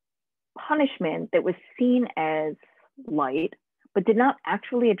punishment that was seen as light, but did not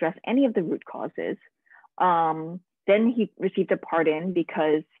actually address any of the root causes. Then he received a pardon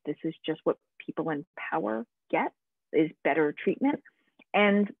because this is just what people in power get, is better treatment.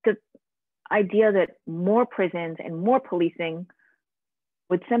 And the idea that more prisons and more policing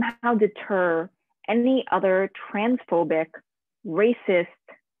would somehow deter any other transphobic, racist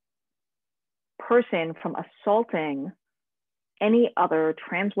person from assaulting any other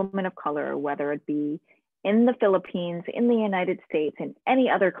trans woman of color, whether it be in the Philippines, in the United States, in any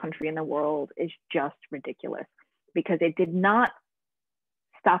other country in the world, is just ridiculous, because it did not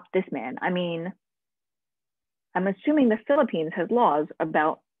stop this man. I mean, I'm assuming the Philippines has laws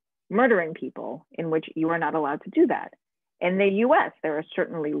about murdering people in which you are not allowed to do that. In the US, there are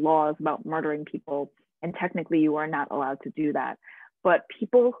certainly laws about murdering people, and technically you are not allowed to do that. But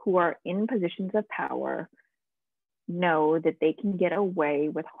people who are in positions of power know that they can get away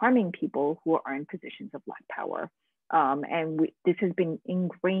with harming people who are in positions of black power. This has been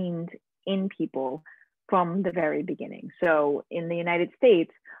ingrained in people from the very beginning. So in the United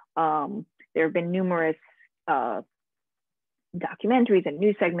States, there have been numerous documentaries and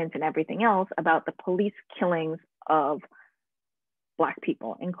news segments and everything else about the police killings of Black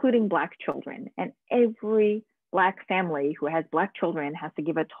people, including Black children. And every Black family who has Black children has to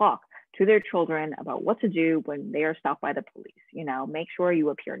give a talk to their children about what to do when they are stopped by the police. Make sure you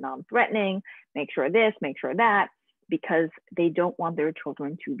appear non-threatening, make sure this, make sure that, because they don't want their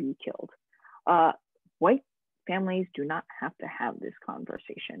children to be killed. White families do not have to have this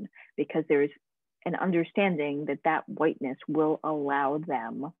conversation, because there's an understanding that that whiteness will allow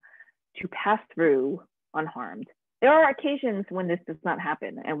them to pass through unharmed. There are occasions when this does not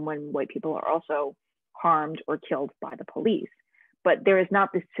happen, and when white people are also harmed or killed by the police. But there is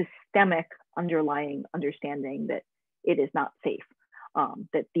not this systemic underlying understanding that it is not safe,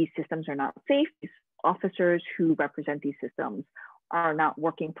 that these systems are not safe. These officers who represent these systems are not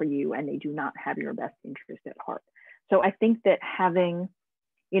working for you, and they do not have your best interest at heart. So I think that having,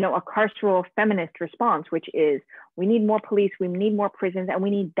 a carceral feminist response, which is, we need more police, we need more prisons, and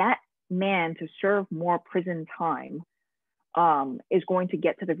we need that man to serve more prison time, is going to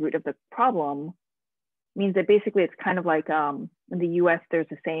get to the root of the problem. Means that basically it's kind of like in the US,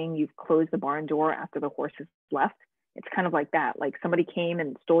 there's a saying, you've closed the barn door after the horse has left. It's kind of like that. Like somebody came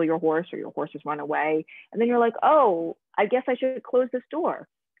and stole your horse, or your horse has run away. And then you're like, oh, I guess I should close this door.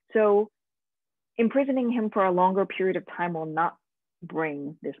 So imprisoning him for a longer period of time will not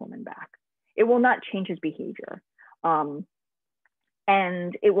bring this woman back. It will not change his behavior. And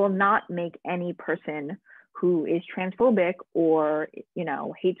it will not make any person who is transphobic or,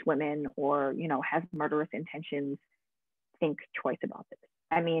 hates women or, has murderous intentions think twice about this.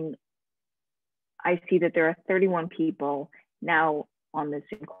 I mean, I see that there are 31 people now on this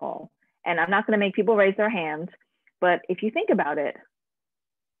Zoom call, and I'm not going to make people raise their hands, but if you think about it,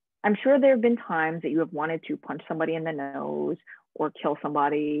 I'm sure there have been times that you have wanted to punch somebody in the nose or kill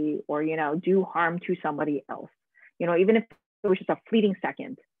somebody or, do harm to somebody else, even if it was just a fleeting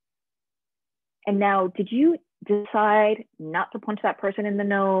second. And now, did you decide not to punch that person in the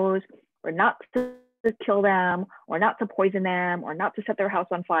nose, or not to kill them, or not to poison them, or not to set their house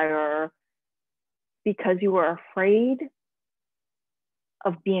on fire because you were afraid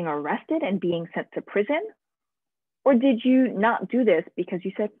of being arrested and being sent to prison? Or did you not do this because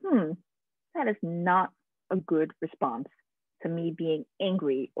you said, that is not a good response to me being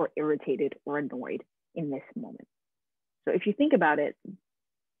angry or irritated or annoyed in this moment? So if you think about it,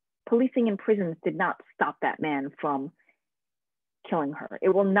 policing in prisons did not stop that man from killing her. It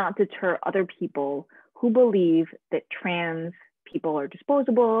will not deter other people who believe that trans people are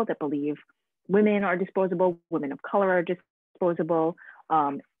disposable, that believe women are disposable, women of color are disposable.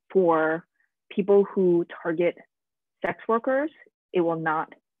 For people who target sex workers, it will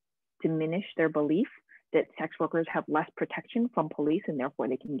not diminish their belief that sex workers have less protection from police, and therefore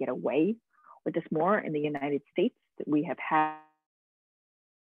they can get away with this more. In the United States, that we have had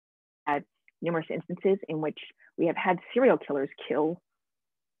numerous instances in which we have had serial killers kill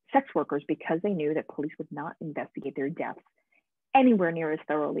sex workers because they knew that police would not investigate their deaths anywhere near as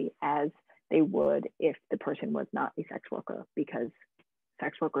thoroughly as they would if the person was not a sex worker, because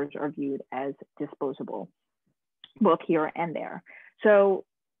sex workers are viewed as disposable, both here and there. So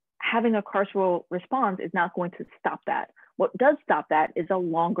having a carceral response is not going to stop that. What does stop that is a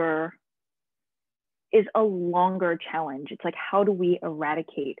longer challenge. It's like, how do we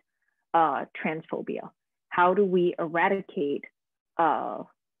eradicate transphobia? How do we eradicate,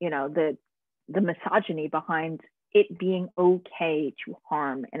 the misogyny behind it being okay to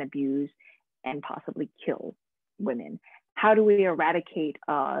harm and abuse and possibly kill women? How do we eradicate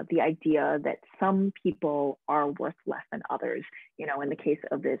the idea that some people are worth less than others? In the case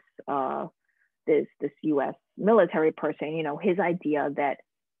of this U.S. military person, his idea that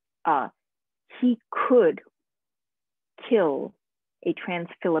he could kill a trans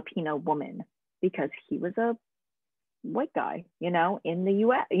Filipino woman because he was a white guy, in the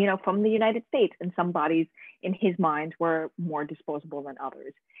US, from the United States, and some bodies in his mind were more disposable than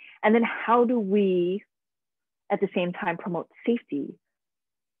others. And then how do we at the same time promote safety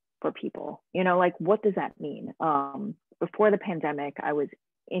for people? Like, what does that mean? Before the pandemic, I was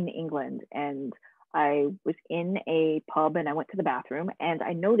in England, and I was in a pub, and I went to the bathroom, and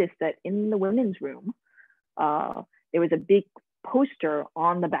I noticed that in the women's room, there was a big poster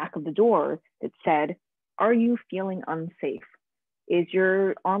on the back of the door that said, "Are you feeling unsafe? Is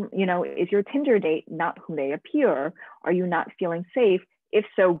your Tinder date not who they appear? Are you not feeling safe? If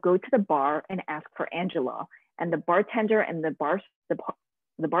so, go to the bar and ask for Angela, and the bartender and the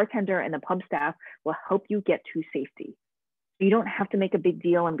bartender and the pub staff will help you get to safety." You don't have to make a big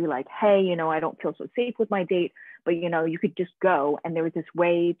deal and be like, "Hey, I don't feel so safe with my date," but you could just go. And there was this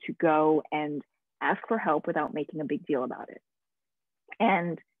way to go and ask for help without making a big deal about it.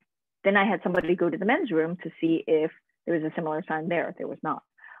 And then I had somebody go to the men's room to see if there was a similar sign there. There was not,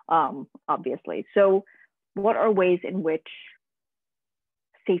 obviously. So what are ways in which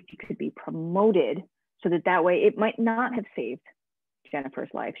safety could be promoted so that way it might not have saved Jennifer's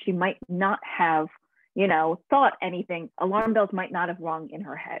life? She might not have, thought anything. Alarm bells might not have rung in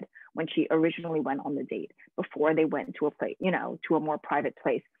her head when she originally went on the date before they went to a place, to a more private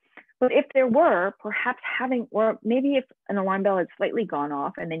place. But if there were, perhaps or maybe if an alarm bell had slightly gone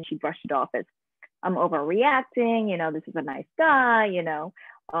off and then she brushed it off as, "I'm overreacting, this is a nice guy,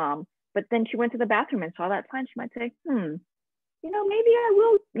 but then she went to the bathroom and saw that sign, she might say, maybe I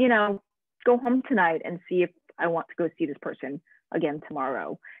will, go home tonight and see if I want to go see this person again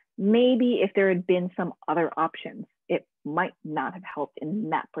tomorrow. Maybe if there had been some other options, it might not have helped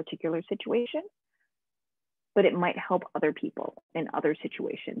in that particular situation, but it might help other people in other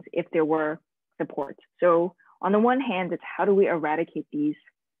situations if there were support." So on the one hand, it's how do we eradicate these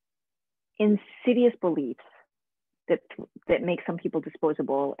insidious beliefs that make some people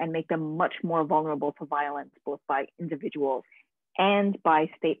disposable and make them much more vulnerable to violence, both by individuals and by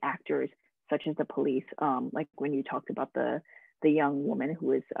state actors, such as the police. Like when you talked about the young woman who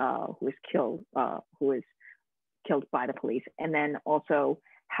was killed by the police. And then also,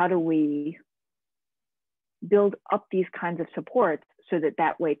 how do we build up these kinds of supports so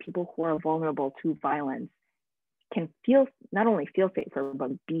that way people who are vulnerable to violence can not only feel safer,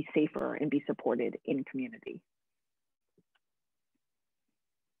 but be safer and be supported in community.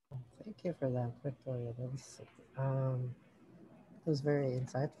 Thank you for that, Victoria. That was very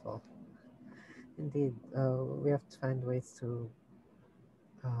insightful. Indeed, we have to find ways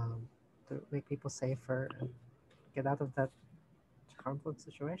um, to make people safer and get out of that harmful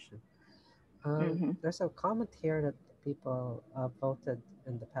situation. There's a comment here that people voted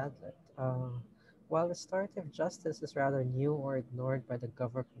in the Padlet. While restorative justice is rather new or ignored by the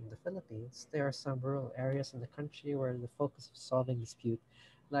government in the Philippines, there are some rural areas in the country where the focus of solving dispute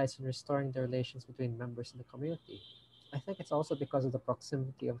lies in restoring the relations between members in the community. I think it's also because of the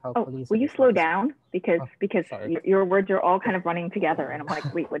proximity of how Oh, police will and you slow enforcement. down? Because Oh, sorry. your words are all kind of running together. And I'm like,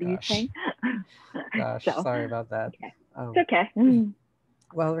 wait, what are you Gosh, saying? gosh, So, sorry about that. okay. Um, It's okay.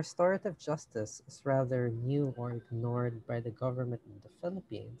 While restorative justice is rather new or ignored by the government in the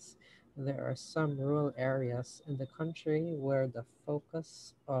Philippines, there are some rural areas in the country where the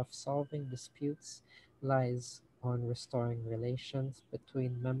focus of solving disputes lies on restoring relations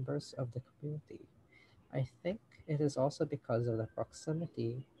between members of the community. I think it is also because of the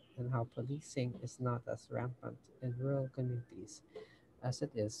proximity and how policing is not as rampant in rural communities as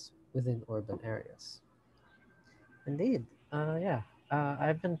it is within urban areas. Indeed. Yeah.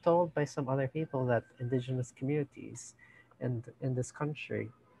 I've been told by some other people that indigenous communities in this country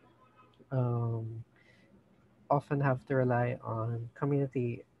um, often have to rely on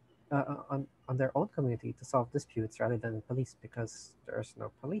on their own community to solve disputes rather than police because there's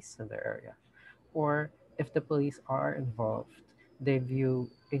no police in their area. Or if the police are involved, they view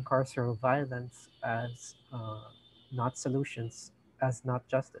incarceral violence as not solutions, as not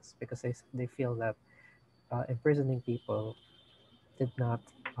justice, because they feel that imprisoning people did not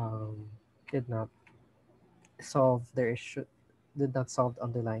um, did not solve their issue, did not solve the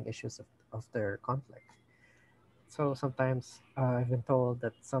underlying issues of their conflict. So sometimes I've been told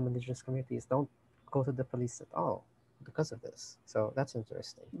that some indigenous communities don't go to the police at all because of this. So that's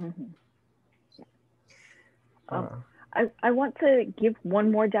interesting. Mm-hmm. Um, Uh, I want to give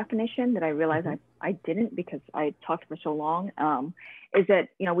one more definition that I realized mhm, I didn't because I talked for so long. Is that,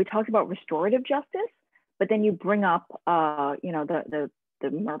 you know, we talked about restorative justice, but then you bring up, you know, the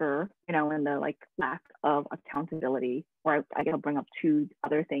murder, you know, and the like lack of accountability. Or I guess I'll bring up two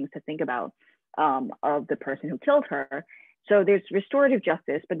other things to think about of the person who killed her. So there's restorative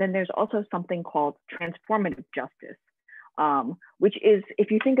justice, but then there's also something called transformative justice, which is,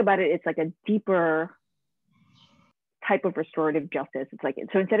 if you think about it, it's like a deeper type of restorative justice. It's like,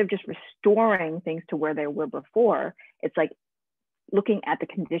 so instead of just restoring things to where they were before, it's like looking at the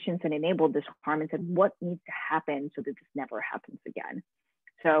conditions that enabled this harm and said, what needs to happen so that this never happens again?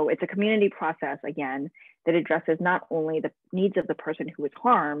 So it's a community process, again, that addresses not only the needs of the person who was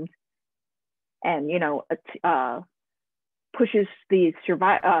harmed and, you know, pushes the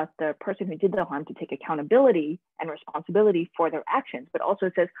person who did the harm to take accountability and responsibility for their actions, but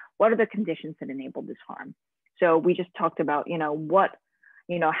also says, what are the conditions that enabled this harm? So we just talked about, you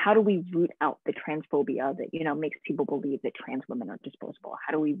know, how do we root out the transphobia that, you know, makes people believe that trans women are disposable?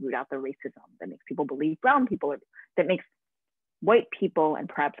 How do we root out the racism that makes people believe brown people that makes white people and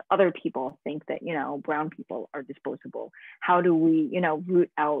perhaps other people think that, you know, brown people are disposable? How do we, you know, root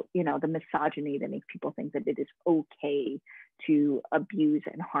out, you know, the misogyny that makes people think that it is okay to abuse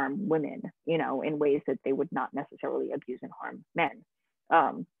and harm women, you know, in ways that they would not necessarily abuse and harm men?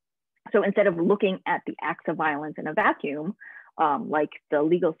 So instead of looking at the acts of violence in a vacuum, like the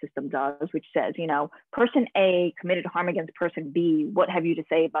legal system does, which says, you know, person A committed harm against person B, what have you to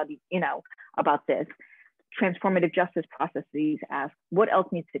say about, you know, about this? Transformative justice processes ask, what else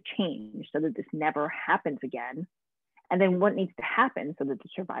needs to change so that this never happens again? And then what needs to happen so that the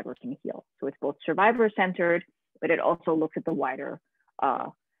survivor can heal? So it's both survivor-centered, but it also looks at the wider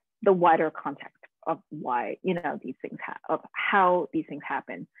context of why, you know, these things of how these things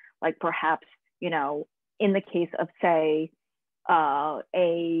happen. Like perhaps, you know, in the case of, say,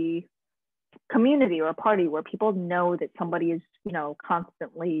 a community or a party where people know that somebody is, you know,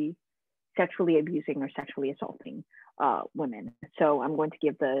 constantly sexually abusing or sexually assaulting women. So I'm going to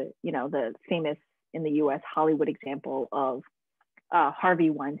give the, you know, the famous in the US Hollywood example of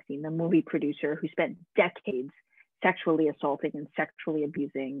Harvey Weinstein, the movie producer who spent decades sexually assaulting and sexually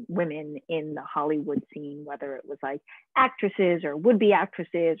abusing women in the Hollywood scene, whether it was like actresses or would-be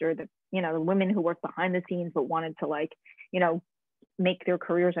actresses or the, you know, the women who worked behind the scenes but wanted to, like, you know, make their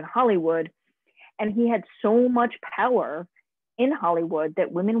careers in Hollywood. And he had so much power in Hollywood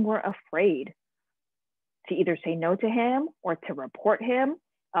that women were afraid to either say no to him or to report him.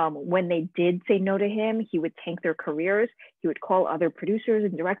 When they did say no to him, he would tank their careers. He would call other producers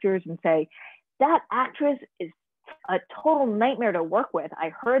and directors and say, that actress is a total nightmare to work with. I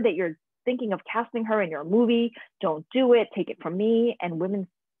heard that you're thinking of casting her in your movie. Don't do it. Take it from me. And women,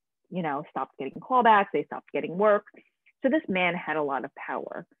 you know, stopped getting callbacks. They stopped getting work. So this man had a lot of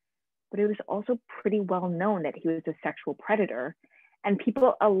power, but it was also pretty well known that he was a sexual predator, and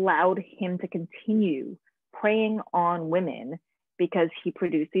people allowed him to continue preying on women because he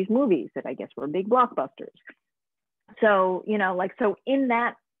produced these movies that I guess were big blockbusters. So, you know, like, so in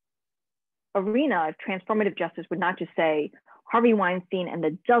that arena, transformative justice would not just say Harvey Weinstein and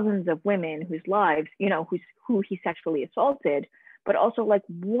the dozens of women whose lives, you know, who he sexually assaulted, but also like,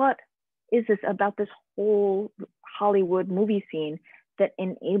 what is this about this whole Hollywood movie scene that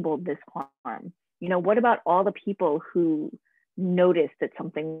enabled this harm? You know, what about all the people who noticed that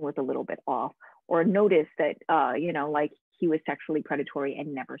something was a little bit off, or noticed that, you know, like he was sexually predatory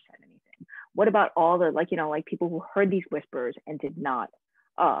and never said anything? What about all the, like, you know, like people who heard these whispers and did not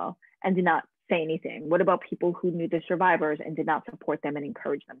say anything? What about people who knew the survivors and did not support them and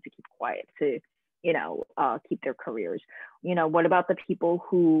encourage them to keep quiet, to, you know, keep their careers? You know, what about the people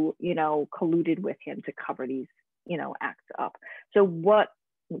who, you know, colluded with him to cover these, you know, acts up? So what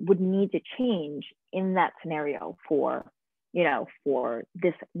would need to change in that scenario for, you know, for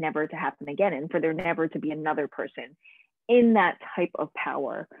this never to happen again, and for there never to be another person in that type of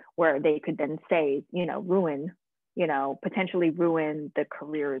power where they could then say, you know, potentially ruin the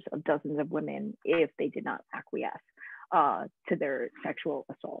careers of dozens of women if they did not acquiesce to their sexual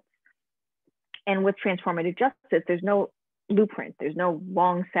assaults? And with transformative justice, there's no blueprint. There's no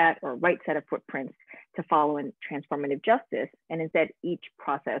wrong set or right set of footprints to follow in transformative justice. And instead, each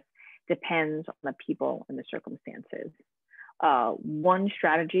process depends on the people and the circumstances. One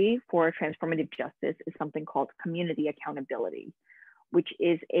strategy for transformative justice is something called community accountability, which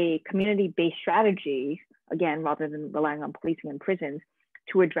is a community-based strategy, again, rather than relying on policing and prisons,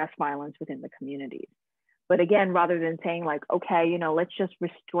 to address violence within the communities. But again, rather than saying like, okay, you know, let's just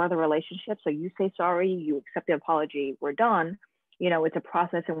restore the relationship. So you say sorry, you accept the apology, we're done. You know, it's a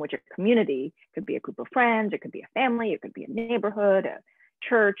process in which a community, could be a group of friends, it could be a family, it could be a neighborhood, a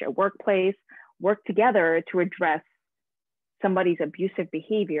church, a workplace, work together to address somebody's abusive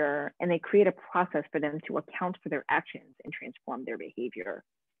behavior, and they create a process for them to account for their actions and transform their behavior.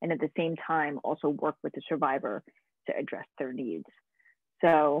 And at the same time, also work with the survivor to address their needs.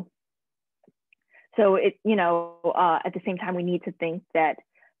 So it, you know, at the same time, we need to think that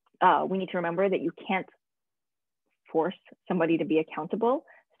we need to remember that you can't force somebody to be accountable.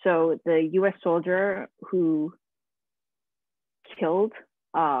 So the US soldier who killed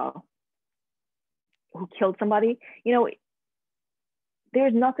somebody, you know,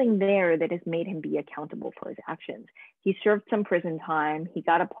 there's nothing there that has made him be accountable for his actions. He served some prison time, he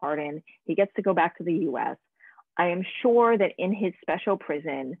got a pardon, he gets to go back to the US. I am sure that in his special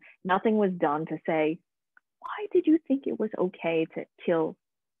prison, nothing was done to say, why did you think it was okay to kill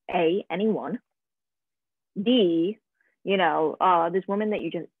A, anyone, B, you know, this woman that you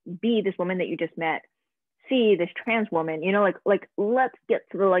just met, C, this trans woman, you know, like let's get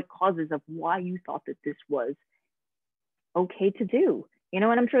to the like causes of why you thought that this was okay to do, you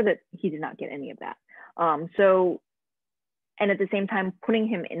know, and I'm sure that he did not get any of that. So, and at the same time, putting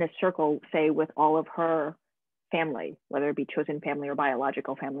him in a circle, say, with all of her family, whether it be chosen family or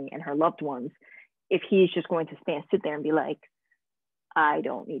biological family and her loved ones, if he's just going to sit there and be like, I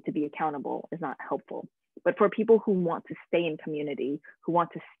don't need to be accountable, is not helpful. But for people who want to stay in community, who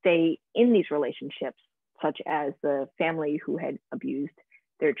want to stay in these relationships, such as the family who had abused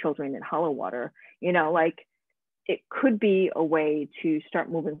their children in Hollow Water, you know, like it could be a way to start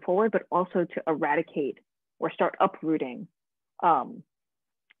moving forward, but also to eradicate or start uprooting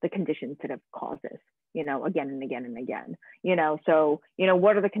the conditions that have caused this, you know, again and again and again, you know. So, you know,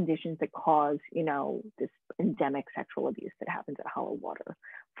 what are the conditions that cause, you know, this endemic sexual abuse that happens at Hollow Water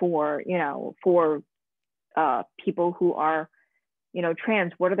for, you know, for people who are, you know,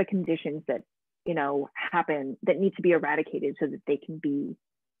 trans? What are the conditions that, you know, happen that need to be eradicated so that they can be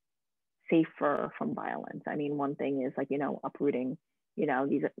safer from violence? I mean, one thing is like, you know, uprooting, you know,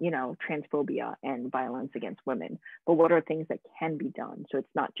 these, you know, transphobia and violence against women, but what are things that can be done? So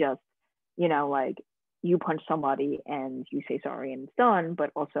it's not just, you know, like you punch somebody and you say sorry and it's done, but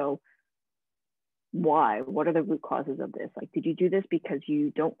also why? What are the root causes of this? Like, did you do this because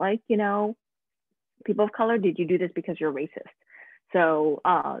you don't like, you know, people of color? Did you do this because you're racist? So,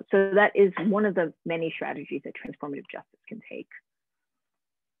 so that is one of the many strategies that transformative justice can take.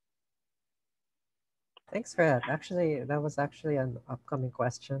 Thanks for that. Actually, that was actually an upcoming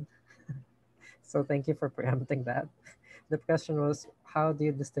question. So thank you for preempting that. The question was, how do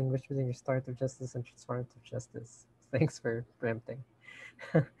you distinguish between restorative justice and transformative justice? Thanks for preempting.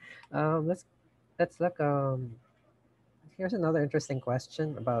 Let's look. Here's another interesting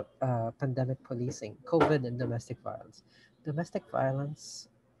question about pandemic policing, COVID, and domestic violence. Domestic violence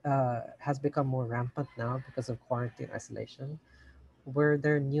has become more rampant now because of quarantine isolation. Were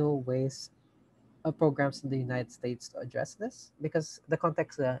there new ways programs in the United States to address this? Because the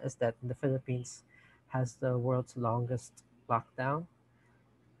context is that the Philippines has the world's longest lockdown,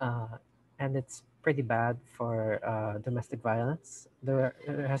 uh, and it's pretty bad for domestic violence. There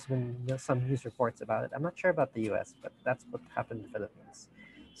has been some news reports about it. I'm not sure about the U.S., but that's what happened in the Philippines.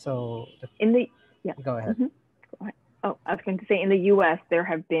 So In the, yeah. go ahead. Go ahead. Oh, I was going to say in the US, there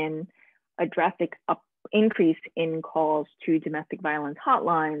have been a drastic increase in calls to domestic violence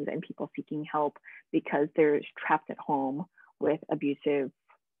hotlines and people seeking help because they're trapped at home with abusive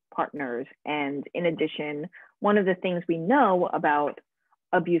partners. And in addition, one of the things we know about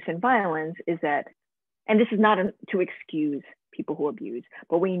abuse and violence is that, and this is not to excuse people who abuse,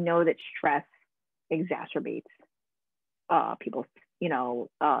 but we know that stress exacerbates people's, you know,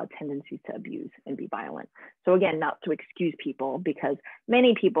 tendencies to abuse and be violent. So again, not to excuse people, because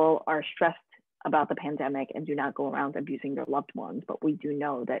many people are stressed about the pandemic and do not go around abusing their loved ones. But we do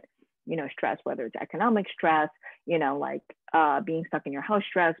know that, you know, stress, whether it's economic stress, you know, like being stuck in your house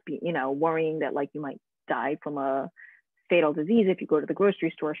stress, you know, worrying that like you might die from a fatal disease if you go to the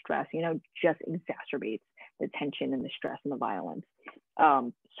grocery store stress, you know, just exacerbates the tension and the stress and the violence.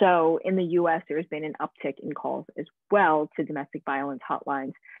 So in the US, there's been an uptick in calls as well to domestic violence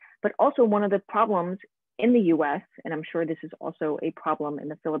hotlines. But also one of the problems in the US, and I'm sure this is also a problem in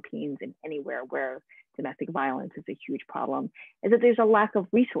the Philippines and anywhere where domestic violence is a huge problem, is that there's a lack of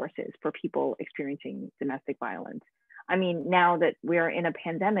resources for people experiencing domestic violence. I mean, now that we're in a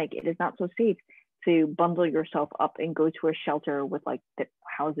pandemic, it is not so safe to bundle yourself up and go to a shelter with like that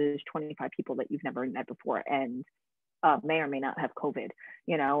houses 25 people that you've never met before and may or may not have COVID,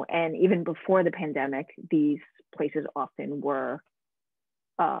 you know. And even before the pandemic, these places often were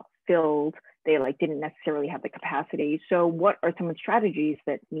filled. They like didn't necessarily have the capacity. So what are some of the strategies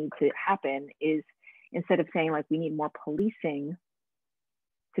that need to happen is, instead of saying like we need more policing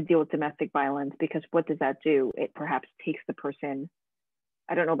to deal with domestic violence, because what does that do? It perhaps takes the person,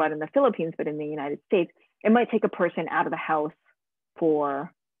 I don't know about in the Philippines, but in the United States, it might take a person out of the house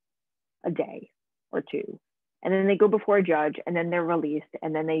for a day or two. And then they go before a judge and then they're released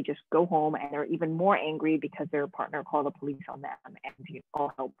and then they just go home and they're even more angry because their partner called the police on them and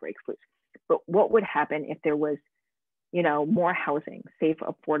all hell breaks loose. But what would happen if there was, you know, more housing, safe,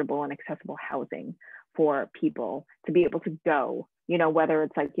 affordable, and accessible housing for people to be able to go, you know, whether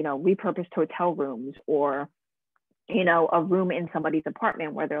it's like, you know, repurposed hotel rooms or, you know, a room in somebody's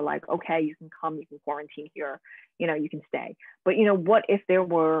apartment where they're like, okay, you can come, you can quarantine here, you know, you can stay. But, you know, what if there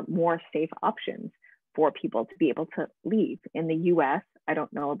were more safe options for people to be able to leave? In the US, I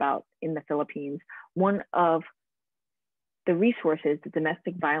don't know about in the Philippines, one of the resources that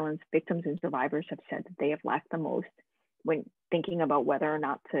domestic violence victims and survivors have said that they have lacked the most when thinking about whether or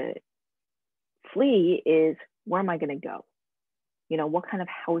not to flee is, where am I going to go? You know, what kind of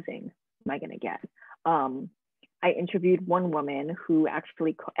housing am I going to get? I interviewed one woman who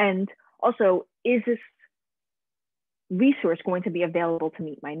actually, and also, is this resource going to be available to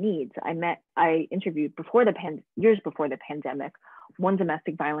meet my needs? I interviewed years before the pandemic, one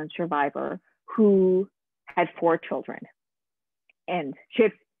domestic violence survivor who had 4 children. And she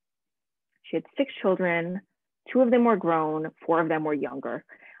had 6 children, 2 of them were grown, 4 of them were younger.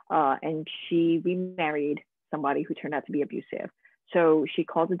 And she remarried somebody who turned out to be abusive. So she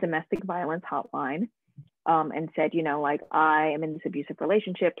called the domestic violence hotline and said, you know, like, I am in this abusive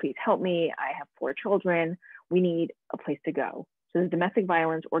relationship, please help me. I have 4 children. We need a place to go. So the domestic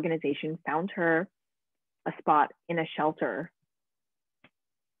violence organization found her a spot in a shelter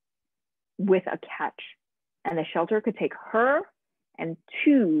with a catch. And the shelter could take her and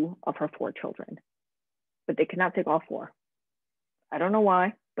 2 of her 4 children, but they could not take all 4. I don't know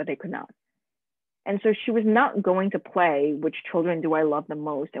why, but they could not. And so she was not going to play which children do I love the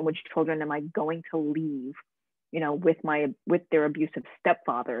most and which children am I going to leave, you know, with their abusive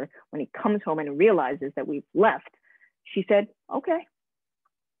stepfather when he comes home and realizes that we've left. She said, okay,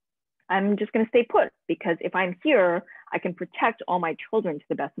 I'm just going to stay put, because if I'm here, I can protect all my children to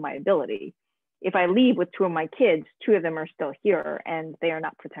the best of my ability. If I leave with 2 of my kids, 2 of them are still here and they are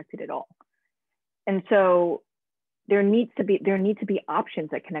not protected at all. And so there need to be options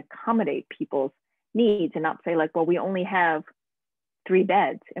that can accommodate people's needs and not say like, well, we only have 3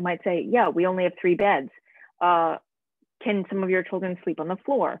 beds. It might say, yeah, we only have 3 beds. Can some of your children sleep on the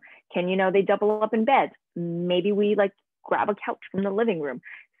floor? Can, you know, they double up in beds? Maybe we like grab a couch from the living room,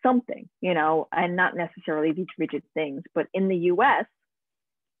 something, you know, and not necessarily these rigid things. But in the US,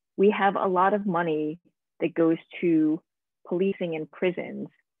 we have a lot of money that goes to policing in prisons.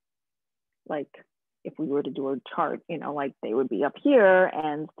 Like, if we were to do a chart, you know, like they would be up here,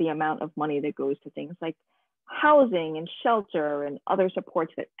 and the amount of money that goes to things like housing and shelter and other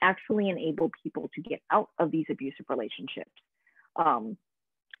supports that actually enable people to get out of these abusive relationships,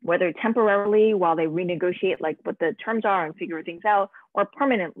 whether temporarily while they renegotiate like what the terms are and figure things out, or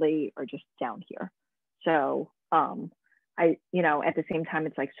permanently, or just down here. So you know, at the same time,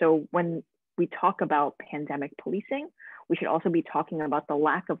 it's like, so when we talk about pandemic policing, we should also be talking about the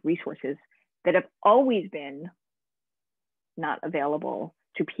lack of resources that have always been not available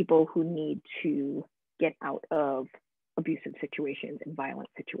to people who need to get out of abusive situations and violent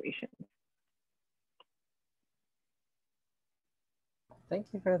situations. Thank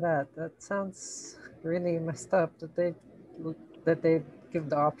you for that. That sounds really messed up that they give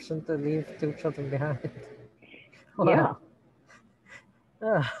the option to leave 2 children behind. Yeah. Wow.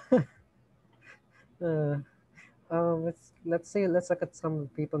 Ah. Uh, let's look at some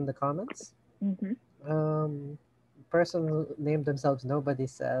people in the comments. Mm-hmm. Person who named themselves Nobody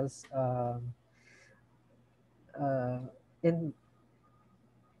says, uh, in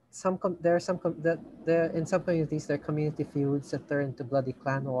there are that there in some communities there are community feuds that turn into bloody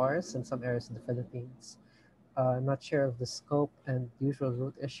clan wars in some areas in the Philippines. I'm not sure of the scope and usual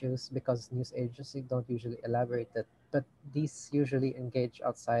root issues because news agencies don't usually elaborate that, but these usually engage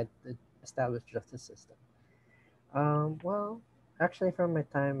outside the established justice system. Well, actually, from my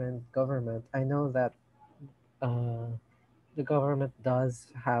time in government, I know that Uh, the government does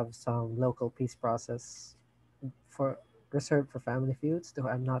have some local peace process for reserved for family feuds, though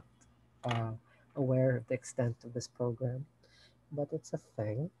I'm not uh, aware of the extent of this program, but it's a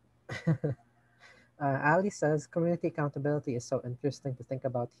thing. Ali says community accountability is so interesting to think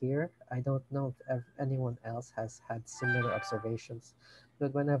about here. I don't know if anyone else has had similar observations,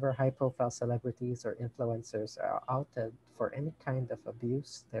 but whenever high profile celebrities or influencers are outed for any kind of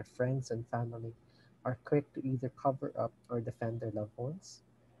abuse, their friends and family are quick to either cover up or defend their loved ones.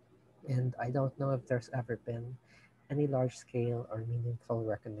 And I don't know if there's ever been any large scale or meaningful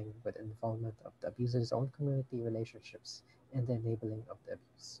reckoning with involvement of the abuser's own community relationships in the enabling of the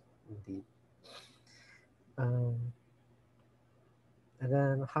abuse. Indeed. Um, and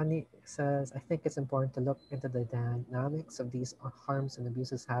then Honey says, I think it's important to look into the dynamics of these harms and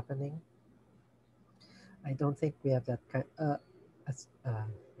abuses happening. I don't think we have that kind.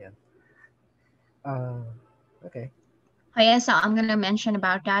 Yeah. Uh, okay. Oh, yeah, so I'm gonna mention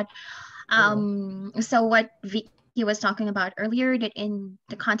about that. Go on. So what Vicky was talking about earlier, that in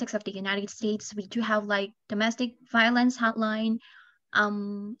the context of the United States, we do have like domestic violence hotline.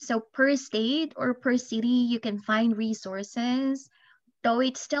 So per state or per city, you can find resources, though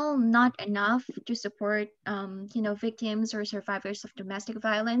it's still not enough to support, victims or survivors of domestic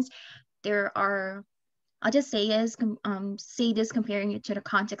violence. There are, I'll just say this comparing it to the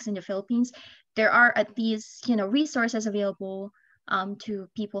context in the Philippines. There are at least resources available to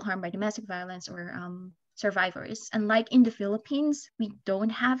people harmed by domestic violence or survivors. And like in the Philippines, we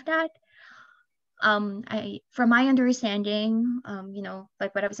don't have that. I From my understanding,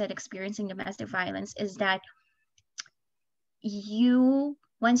 like what I've said, experiencing domestic violence is that you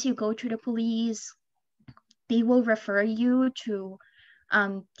once you go to the police, they will refer you to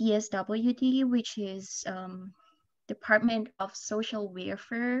DSWD, which is Department of Social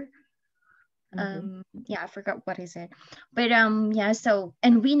Welfare. Mm-hmm. Yeah, I forgot what is it. But yeah, so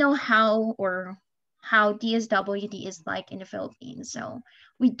and we know how DSWD is like in the Philippines. So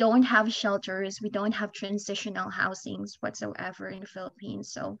we don't have shelters, we don't have transitional housings whatsoever in the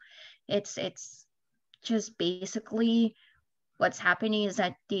Philippines. So it's just basically what's happening is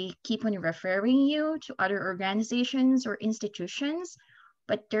that they keep on referring you to other organizations or institutions,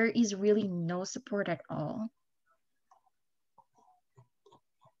 but there is really no support at all.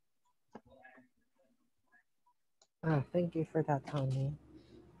 Thank you for that, Honey.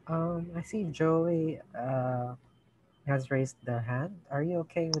 I see Joey has raised their hand. Are you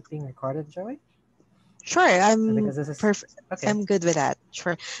okay with being recorded, Joey? Sure, I'm Because this is perfect. okay. I'm good with that.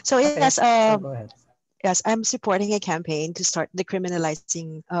 Sure. So Okay, yes, so go ahead. yes, I'm supporting a campaign to start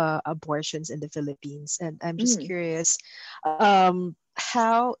decriminalizing abortions in the Philippines, and I'm just Mm. curious,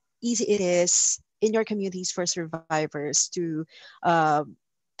 how easy it is in your communities for survivors to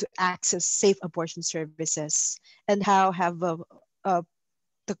access safe abortion services, and how have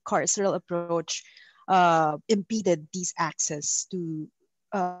the carceral approach impeded these access to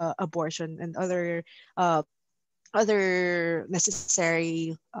abortion and uh, other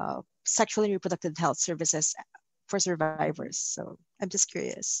necessary sexual and reproductive health services for survivors. So I'm just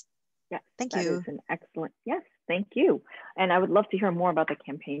curious. Yes, Thank that you. is an excellent. Yes, thank you. And I would love to hear more about the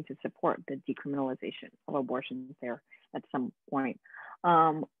campaign to support the decriminalization of abortions there at some point.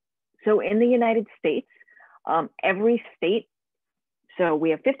 Um, so in the United States, every state, so we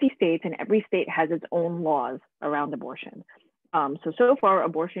have 50 states, and every state has its own laws around abortion. So far,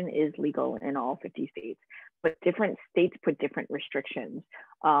 abortion is legal in all 50 states, but different states put different restrictions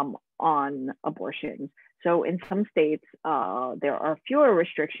on abortions. So in some states, there are fewer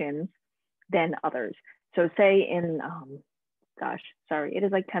restrictions than others. So say in gosh, sorry, it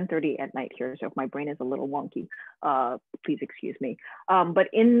is like 10:30 at night here, so if my brain is a little wonky, please excuse me. But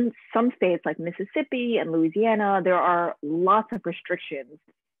in some states like Mississippi and Louisiana, there are lots of restrictions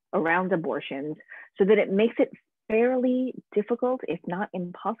around abortions, so that it makes it fairly difficult, if not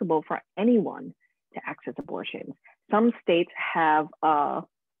impossible, for anyone to access abortions. Some states have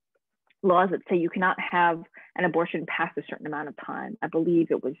laws that say you cannot have an abortion past a certain amount of time. I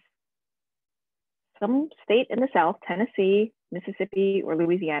believe it was some state in the South, Tennessee, Mississippi, or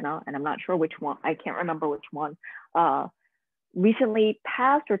Louisiana, and I'm not sure which one, I can't remember which one, recently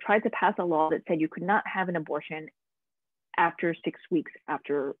passed or tried to pass a law that said you could not have an abortion after 6 weeks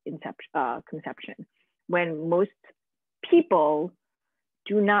after conception, when most people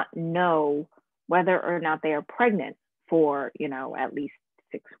do not know whether or not they are pregnant for, at least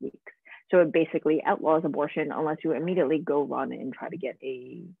 6 weeks. So it basically outlaws abortion unless you immediately go run and try to get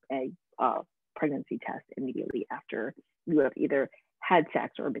a pregnancy test immediately after you have either had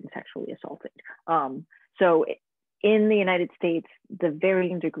sex or been sexually assaulted. So in the United States, the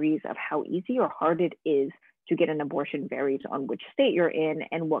varying degrees of how easy or hard it is to get an abortion varies on which state you're in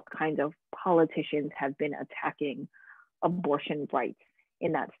and what kinds of politicians have been attacking abortion rights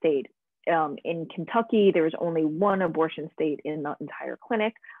in that state. In Kentucky, there is only one abortion state in the entire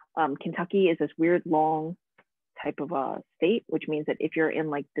clinic. Kentucky is this weird long type of a state, which means that if you're in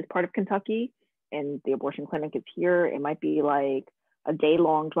like this part of Kentucky and the abortion clinic is here, it might be like a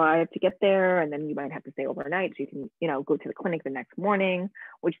day-long drive to get there, and then you might have to stay overnight so you can, you know, go to the clinic the next morning,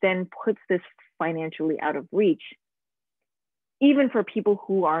 which then puts this financially out of reach, even for people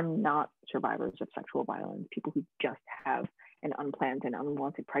who are not survivors of sexual violence, people who just have an unplanned and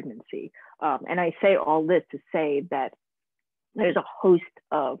unwanted pregnancy. And I say all this to say that there's a host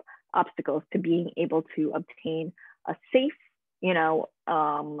of obstacles to being able to obtain a safe, you know,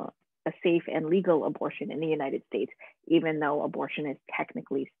 a safe and legal abortion in the United States, even though abortion is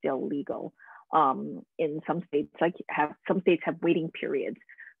technically still legal. In some states, some states have waiting periods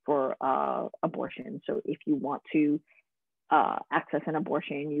for abortion. So if you want to access an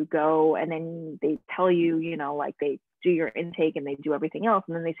abortion, you go and then they tell you, you know, like they do your intake and they do everything else,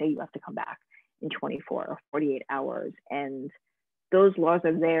 and then they say you have to come back in 24 or 48 hours. And those laws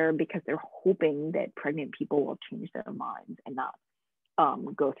are there because they're hoping that pregnant people will change their minds and not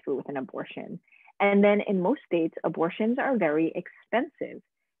go through with an abortion. And then in most states, abortions are very expensive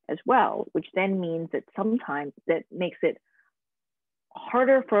as well, which then means that sometimes that makes it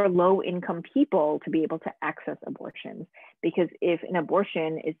harder for low income people to be able to access abortions. Because if an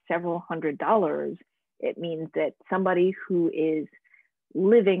abortion is several $100s, it means that somebody who is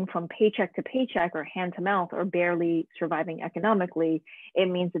living from paycheck to paycheck or hand to mouth or barely surviving economically, it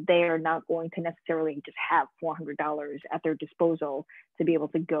means that they are not going to necessarily just have $400 at their disposal to be able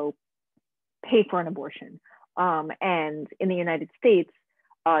to go pay for an abortion. And in the United States,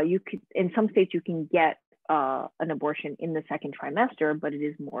 in some states you can get an abortion in the second trimester, but it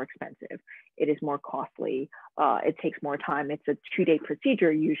is more expensive. It is more costly. It takes more time. It's a 2-day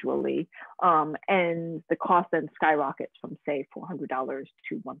procedure usually. And the cost then skyrockets from say $400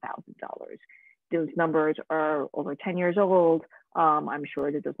 to $1,000. Those numbers are over 10 years old. I'm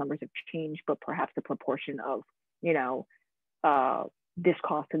sure that those numbers have changed, but perhaps the proportion of, you know, this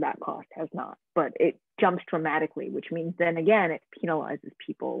cost and that cost has not, but it jumps dramatically, which means then again, it penalizes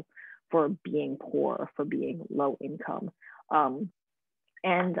people for being poor, for being low income.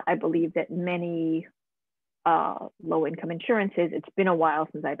 And I believe that many low income insurances, it's been a while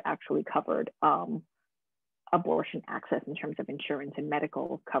since I've actually covered abortion access in terms of insurance and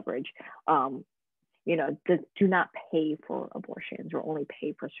medical coverage, you know, do not pay for abortions or only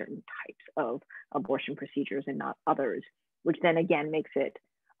pay for certain types of abortion procedures and not others, which then again makes it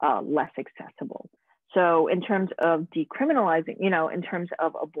less accessible. So in terms of decriminalizing, you know, in terms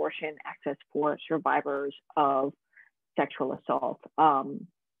of abortion access for survivors of sexual assault,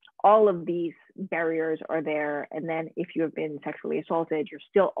 all of these barriers are there. And then if you have been sexually assaulted, you're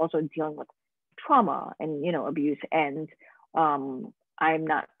still also dealing with trauma and, you know, abuse. And I'm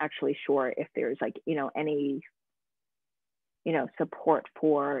not actually sure if there's like, you know, any, you know, support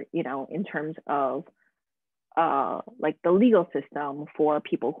for, you know, in terms of like the legal system for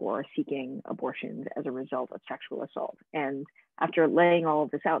people who are seeking abortions as a result of sexual assault. And after laying all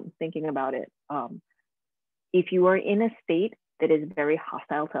of this out and thinking about it, if you are in a state that is very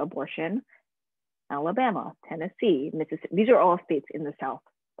hostile to abortion, Alabama, Tennessee, Mississippi, these are all states in the South,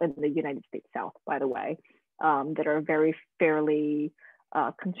 in the United States South, by the way, that are very fairly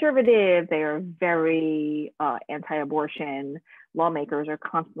conservative. They are very anti-abortion. Lawmakers are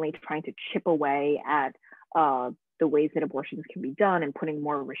constantly trying to chip away at the ways that abortions can be done and putting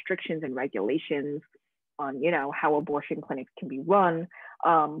more restrictions and regulations on, you know, how abortion clinics can be run.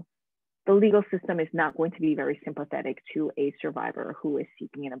 The legal system is not going to be very sympathetic to a survivor who is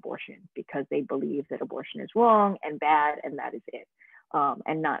seeking an abortion because they believe that abortion is wrong and bad and that is it.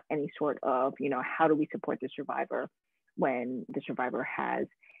 And not any sort of, you know, how do we support the survivor when the survivor has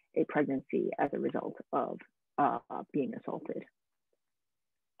a pregnancy as a result of being assaulted.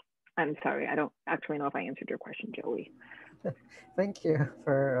 I'm sorry, I don't actually know if I answered your question, Joey. Thank you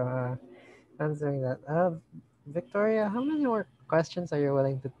for answering that. Victoria, how many more questions are you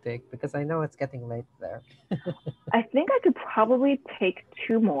willing to take? Because I know it's getting late there. I think I could probably take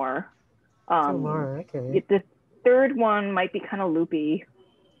 2 more. 2 more, okay. The third one might be kind of loopy,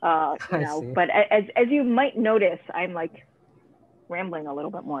 you know, but as you might notice, I'm like rambling a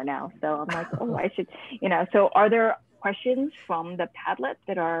little bit more now. So I'm like, oh, I should, you know, so are there questions from the Padlet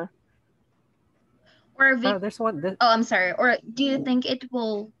that are? Or there's one. Oh, I'm sorry. Or do you think it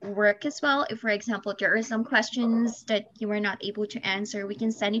will work as well if, for example, there are some questions that you were not able to answer? We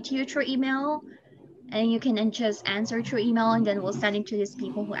can send it to you through email, And you can just answer through email, and then we'll send it to these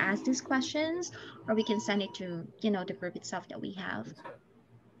people who ask these questions, or we can send it to, the group itself that we have.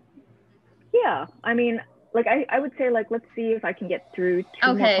 Yeah, I mean, like I would say like let's see if I can get through two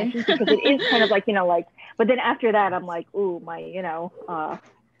more Okay. questions, because it is kind of like, like, but then after that I'm like, ooh, my,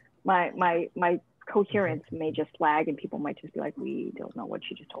 my coherence may just lag and people might just be like, we don't know what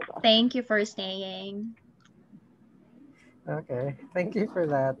she just told us. Thank you for staying. Okay, thank you for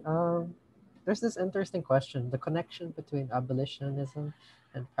that. There's this interesting question: the connection between abolitionism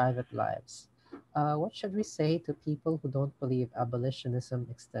and private lives. What should we say to people who don't believe abolitionism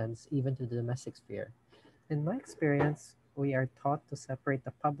extends even to the domestic sphere? In my experience, we are taught to separate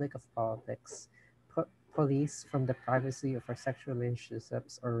the public of politics, police from the privacy of our sexual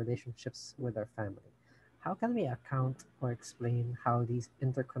relationships or relationships with our family. How can we account or explain how these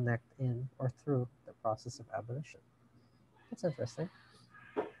interconnect in or through the process of abolition? That's interesting.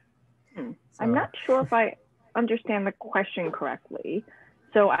 I'm So, not sure if I understand the question correctly.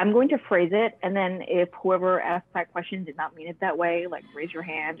 So I'm going to phrase it, and then if whoever asked that question did not mean it that way, like raise your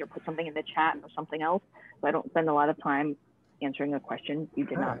hand or put something in the chat or something else. So I don't spend a lot of time answering a question you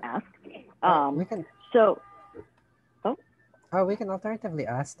did not ask. we can So, we can alternatively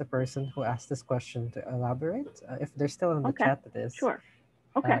ask the person who asked this question to elaborate. If they're still in the okay, chat, it is. sure.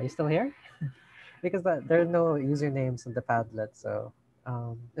 Okay. You still here? Because there are no usernames in the Padlet, so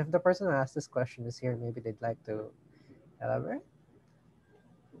if the person who asked this question is here, maybe they'd like to elaborate.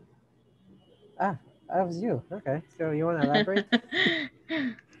 Ah, that was you. Okay, so you want to elaborate?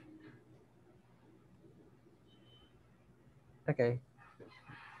 Okay,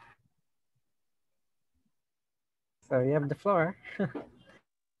 so you have the floor.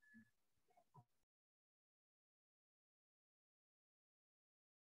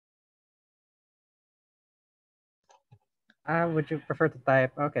 Would you prefer to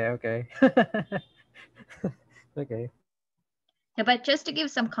type? Okay, okay. Okay. Yeah, but just to give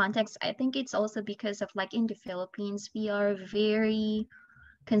some context, I think it's also because of, like, in the Philippines, we are very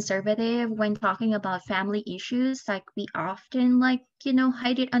conservative when talking about family issues. Like, we often, like,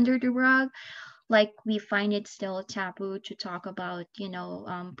 hide it under the rug. Like, we find it still taboo to talk about,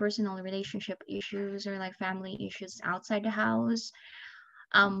 personal relationship issues or like family issues outside the house.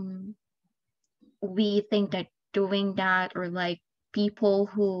 Um, we think that doing that, or like people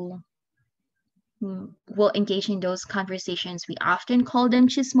who will engage in those conversations, we often call them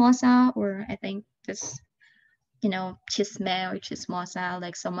chismosa, or I think this, chisme or chismosa,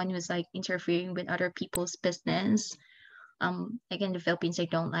 like someone who's like interfering with other people's business. Like in the Philippines, I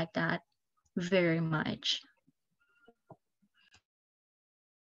don't like that very much.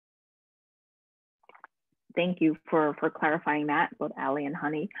 Thank you for clarifying that, both Ali and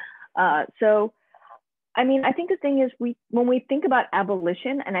Honey. So I mean, I think the thing is, when we think about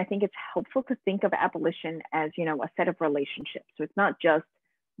abolition, and I think it's helpful to think of abolition as, a set of relationships. So it's not just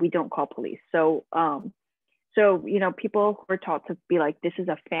we don't call police. So people who are taught to be like, this is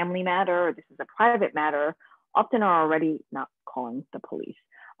a family matter, or this is a private matter, often are already not calling the police.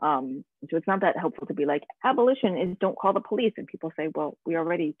 So it's not that helpful to be like, abolition is don't call the police, and people say, well, we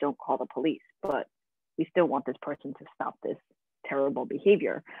already don't call the police, but we still want this person to stop this terrible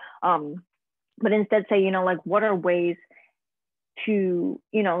behavior. But instead say, like, what are ways to,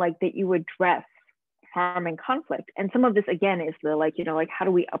 like, that you address harm and conflict? And some of this, again, is the, like, like, how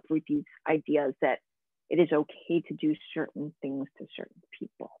do we uproot these ideas that it is okay to do certain things to certain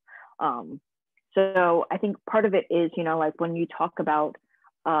people? So I think part of it is, like, when you talk about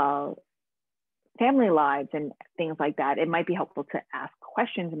family lives and things like that, it might be helpful to ask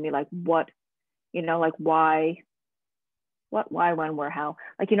questions and be like, what, like, why, when, where, how,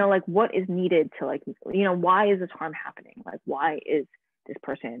 like, like, what is needed to, like, why is this harm happening? Like, why is this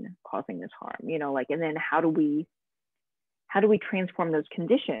person causing this harm? Like, and then how do we transform those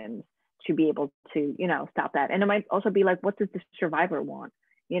conditions to be able to, stop that? And it might also be like, what does the survivor want?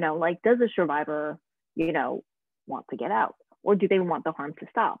 Like, does the survivor, want to get out, or do they want the harm to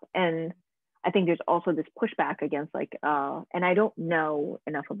stop? And I think there's also this pushback against, like, and I don't know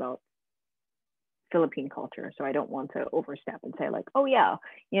enough about Philippine culture, so I don't want to overstep and say like, oh yeah,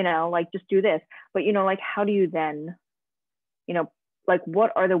 like, just do this. But like, how do you then, like,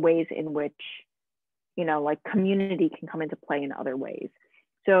 what are the ways in which, like, community can come into play in other ways?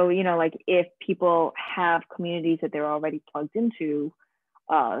 So like, if people have communities that they're already plugged into,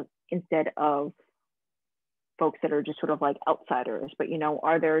 instead of folks that are just sort of like outsiders, but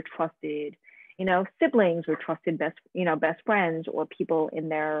are there trusted, siblings, or trusted best friends, or people in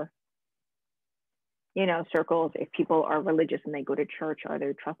their circles? If people are religious and they go to church, are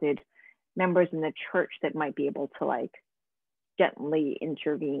there trusted members in the church that might be able to, like, gently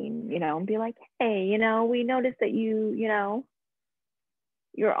intervene, you know, and be like, hey, you know, we noticed that you know,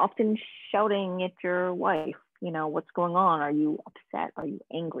 you're often shouting at your wife, you know, what's going on? Are you upset? Are you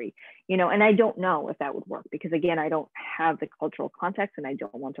angry? You know, and I don't know if that would work because again, I don't have the cultural context and I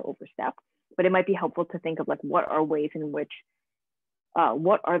don't want to overstep, but it might be helpful to think of like, what are ways in which,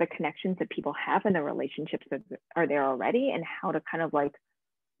 what are the connections that people have in their relationships that are there already, and how to kind of like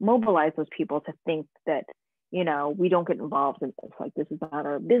mobilize those people to think that, you know, we don't get involved in this, like this is not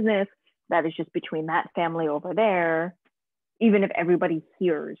our business, that is just between that family over there, even if everybody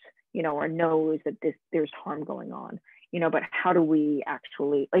hears, you know, or knows that there's harm going on, you know, but how do we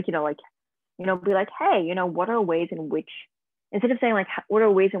actually like, you know, be like, hey, you know, what are ways in which, instead of saying like, what are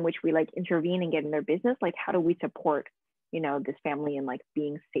ways in which we like intervene and get in their business, like how do we support, you know, this family in like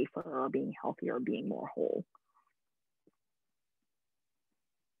being safer or being healthier or being more whole?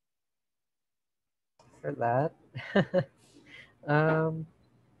 For that. um,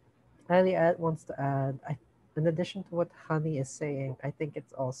 Ali wants to add, in addition to what Honey is saying, I think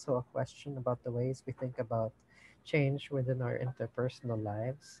it's also a question about the ways we think about change within our interpersonal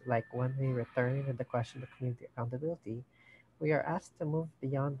lives. Like when we return to the question of community accountability, we are asked to move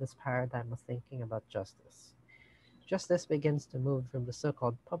beyond this paradigm of thinking about justice. Justice begins to move from the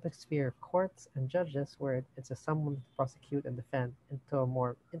so-called public sphere of courts and judges, where it's a someone to prosecute and defend, into a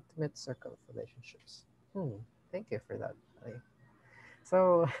more intimate circle of relationships. Thank you for that, Ali.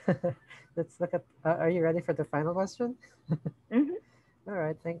 So let's look at. Are you ready for the final question? Mm-hmm. All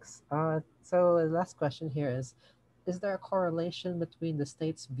right, thanks. So the last question here is there a correlation between the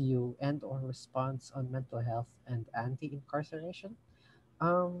state's view and/or response on mental health and anti-incarceration?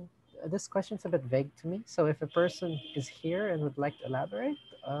 Um, this question's a bit vague to me. So if a person is here and would like to elaborate,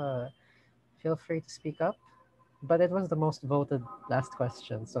 feel free to speak up. But it was the most voted last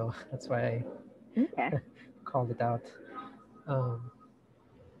question, so that's why Okay. I called it out. Um,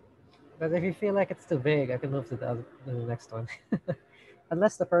 but if you feel like it's too vague, I can move to the next one.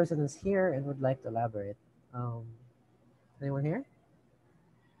 Unless the person is here and would like to elaborate. Um, anyone here?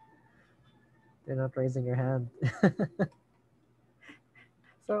 They're not raising your hand.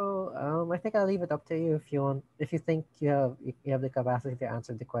 So I think I'll leave it up to you if you want. If you think you have the capacity to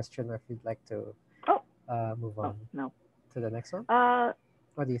answer the question, or if you'd like to Oh, move on no. to the next one. Uh,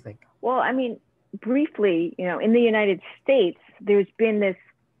 What do you think? well, I mean, briefly, you know, in the United States, there's been this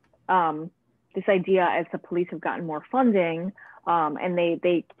idea as the police have gotten more funding, and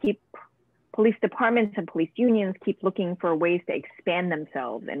they keep police departments and police unions keep looking for ways to expand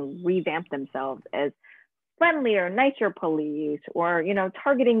themselves and revamp themselves as friendlier, nicer police, or you know,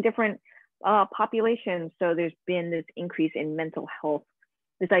 targeting different populations. So there's been this increase in mental health.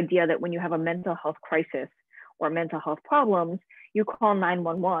 This idea that when you have a mental health crisis or mental health problems, you call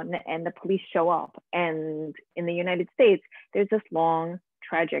 911 and the police show up. And in the United States, there's this long,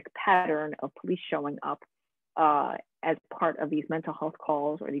 tragic pattern of police showing up as part of these mental health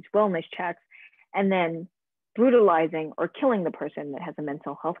calls or these wellness checks, and then brutalizing or killing the person that has a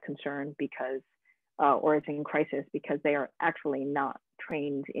mental health concern because or is in crisis because they are actually not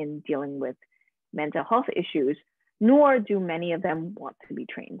trained in dealing with mental health issues, nor do many of them want to be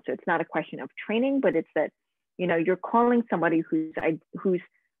trained. So it's not a question of training, but it's that, you know, you're calling somebody whose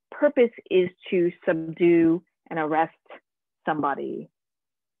purpose is to subdue and arrest somebody.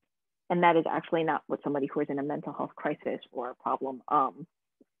 And that is actually not what somebody who is in a mental health crisis or a problem,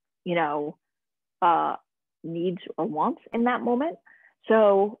 you know, needs or wants in that moment.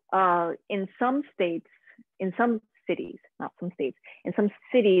 So in some states, in some cities, not some states, in some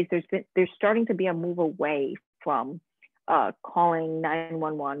cities, there's starting to be a move away from calling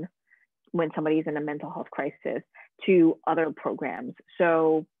 911 when somebody's in a mental health crisis to other programs.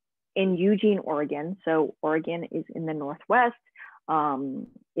 So in Eugene, Oregon, so Oregon is in the Northwest,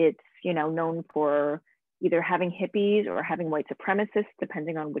 it's, you know, known for either having hippies or having white supremacists,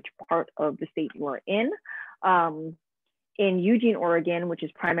 depending on which part of the state you are in. In Eugene, Oregon, which is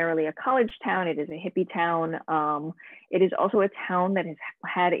primarily a college town, it is a hippie town. It is also a town that has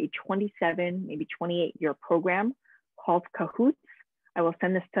had a 27, maybe 28-year program called Cahoots. I will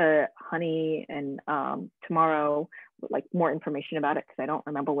send this to Honey and tomorrow with like more information about it because I don't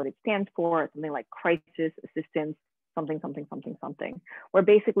remember what it stands for. It's something like crisis assistance, something, where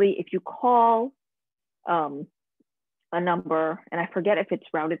basically if you call a number, and I forget if it's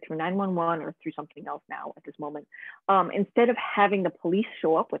routed through 911 or through something else now at this moment, instead of having the police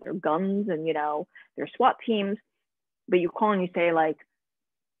show up with their guns and, you know, their SWAT teams, but you call and you say like,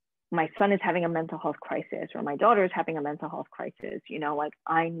 my son is having a mental health crisis, or my daughter is having a mental health crisis, you know, like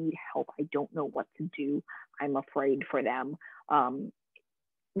I need help. I don't know what to do. I'm afraid for them.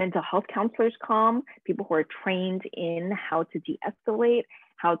 mental health counselors come, people who are trained in how to de-escalate,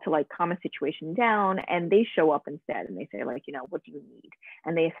 how to like calm a situation down, and they show up instead and they say like, you know, what do you need?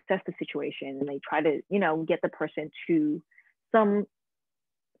 And they assess the situation and they try to, you know, get the person to some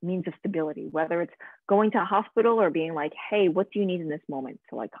means of stability, whether it's going to a hospital or being like, hey, what do you need in this moment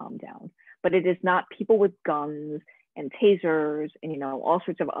to like calm down? But it is not people with guns and tasers and, you know, all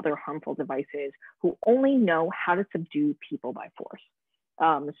sorts of other harmful devices who only know how to subdue people by force.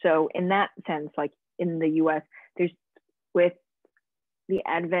 So in that sense, like in the US, there's with the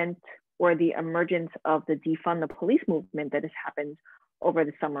advent or the emergence of the defund the police movement that has happened over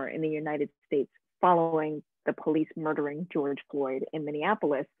the summer in the United States following the police murdering George Floyd in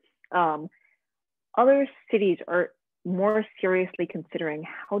Minneapolis, other cities are more seriously considering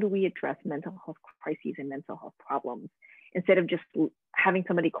how do we address mental health crises and mental health problems instead of just having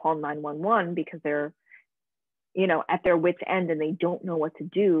somebody call 911 because they're, you know, at their wits' end and they don't know what to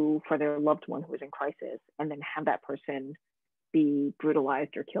do for their loved one who is in crisis, and then have that person be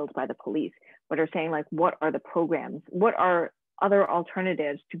brutalized or killed by the police. But are saying like, what are the programs? What are other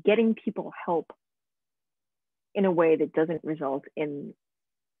alternatives to getting people help in a way that doesn't result in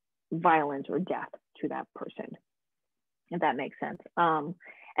violence or death to that person, if that makes sense.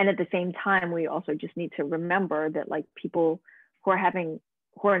 And at the same time, we also just need to remember that like people who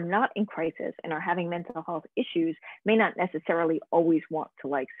are not in crisis and are having mental health issues may not necessarily always want to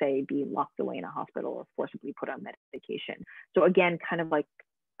like say be locked away in a hospital or forcibly put on medication. So again, kind of like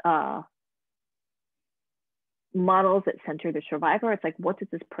models that center the survivor. It's like, what does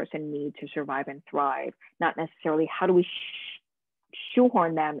this person need to survive and thrive? Not necessarily how do we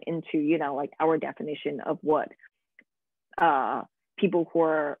shoehorn them into, you know, like our definition of what people who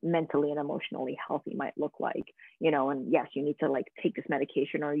are mentally and emotionally healthy might look like, you know, and yes, you need to like take this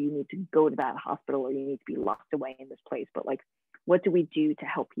medication or you need to go to that hospital or you need to be locked away in this place. But like, what do we do to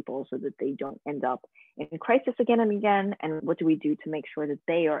help people so that they don't end up in crisis again and again? And what do we do to make sure that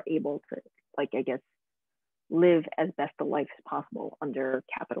they are able to, like, I guess, live as best a life as possible under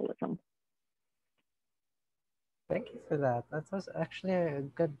capitalism? Thank you for that. That was actually a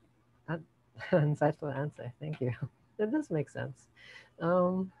good, insightful answer. Thank you. That does make sense.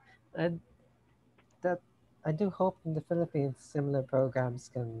 Um, I, that I do hope in the Philippines similar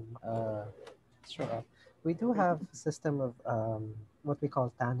programs can show up. We do have a system of what we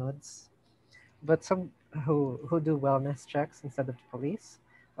call tanods, but some who do wellness checks instead of the police,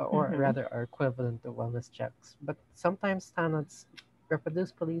 or Mm-hmm. rather are equivalent to wellness checks. But sometimes tanods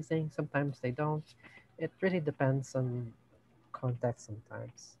reproduce policing, sometimes they don't. It really depends on context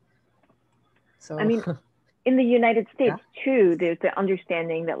sometimes. I So mean, in the United yeah. States too, there's the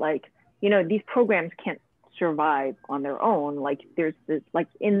understanding that like, you know, these programs can't survive on their own. Like there's this, like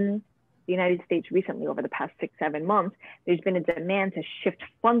in the United States recently over the past 6-7 months, there's been a demand to shift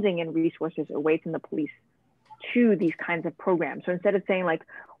funding and resources away from the police to these kinds of programs. So instead of saying like,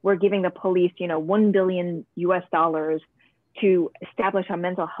 we're giving the police, you know, 1 billion US dollars to establish a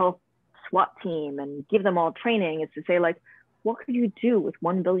mental health SWAT team and give them all training, it's to say like, what could you do with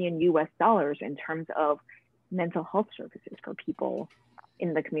 1 billion US dollars in terms of mental health services for people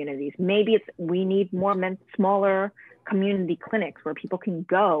in the communities? Maybe it's we need more smaller community clinics where people can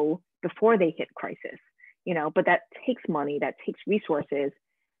go before they hit crisis, you know, but that takes money, that takes resources.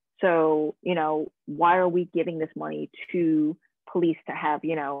 So, you know, why are we giving this money to police to have,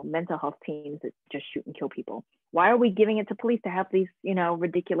 you know, mental health teams that just shoot and kill people? Why are we giving it to police to have these, you know,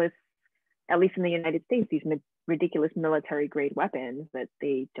 ridiculous, at least in the United States, these ridiculous military grade weapons that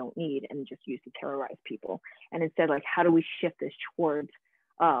they don't need and just use to terrorize people? And instead, like, how do we shift this towards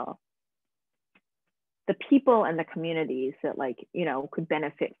the people and the communities that, like, you know, could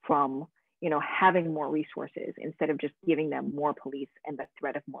benefit from, you know, having more resources instead of just giving them more police and the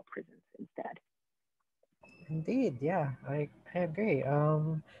threat of more prisons instead? Indeed, yeah, I agree.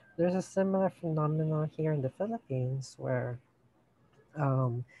 There's a similar phenomenon here in the Philippines where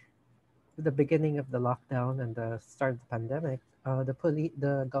um, at the beginning of the lockdown and the start of the pandemic,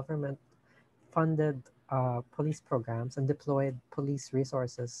 the government funded police programs and deployed police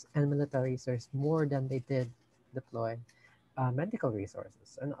resources and military resources more than they did deploy medical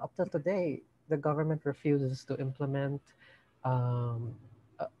resources. And up till today, the government refuses to implement um,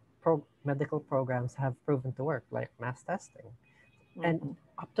 medical programs have proven to work, like mass testing. And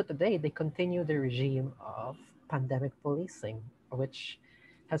Mm-hmm. up to today, they continue the regime of pandemic policing, which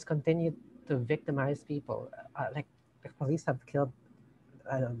has continued to victimize people. Like the police have killed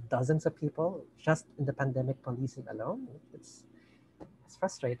dozens of people just in the pandemic policing alone. It's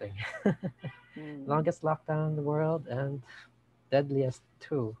frustrating. Mm. Longest lockdown in the world and deadliest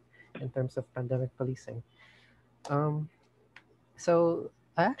too in terms of pandemic policing. Um, so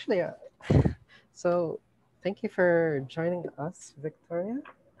I actually, so thank you for joining us, Victoria.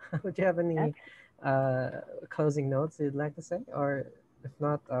 Would you have Yes. any uh, closing notes you'd like to say? Or if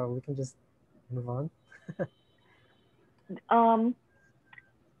not, we can just move on. Um,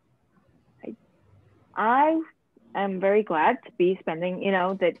 I, I am very glad to be spending,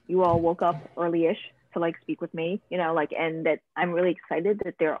 that you all woke up early-ish to like speak with me, like, and that I'm really excited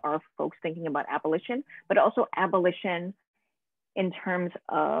that there are folks thinking about abolition, but also abolition in terms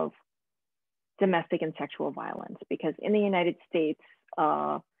of domestic and sexual violence, because in the United States,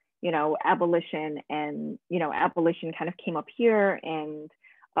 abolition kind of came up here, and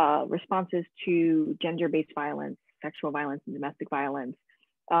responses to gender-based violence, sexual violence, and domestic violence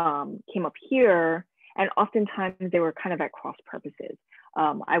came up here, and oftentimes they were kind of at cross purposes.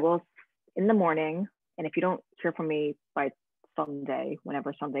 I will, in the morning, and if you don't hear from me by Sunday,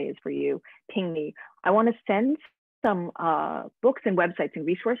 whenever Sunday is for you, ping me. I want to send some books and websites and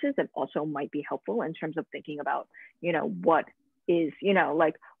resources that also might be helpful in terms of thinking about, what is,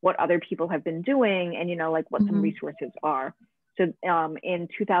 like what other people have been doing, and, like what some Mhm. resources are. So in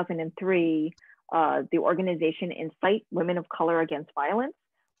 2003, the organization Incite Women of Color Against Violence,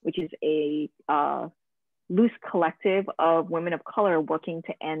 which is a loose collective of women of color working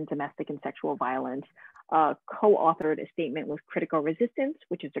to end domestic and sexual violence, co-authored a statement with Critical Resistance,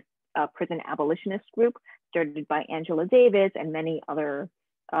 which is a prison abolitionist group started by Angela Davis and many other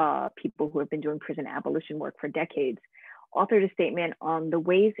people who have been doing prison abolition work for decades, authored a statement on the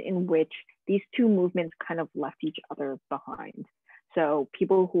ways in which these two movements kind of left each other behind. So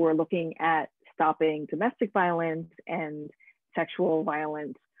people who are looking at stopping domestic violence and sexual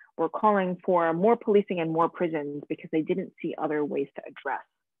violence were calling for more policing and more prisons because they didn't see other ways to address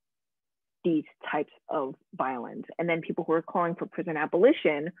these types of violence. And then people who were calling for prison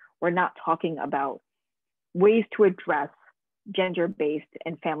abolition were not talking about ways to address gender-based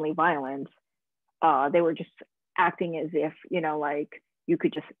and family violence. They were just acting as if, like you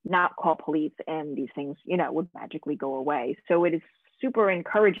could just not call police and these things, would magically go away. So it is super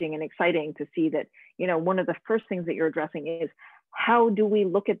encouraging and exciting to see that, one of the first things that you're addressing is how do we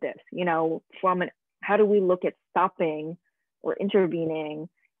look at this, how do we look at stopping or intervening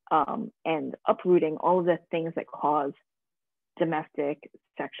and uprooting all of the things that cause domestic,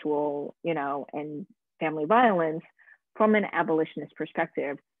 sexual, and family violence from an abolitionist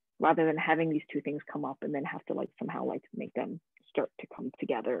perspective, rather than having these two things come up and then have to like somehow like make them start to come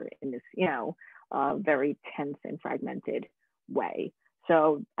together in this, very tense and fragmented way.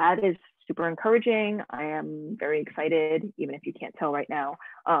 So that is super encouraging. I am very excited, even if you can't tell right now,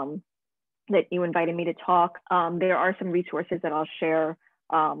 that you invited me to talk. There are some resources that I'll share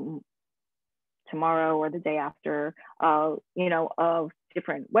tomorrow or the day after, of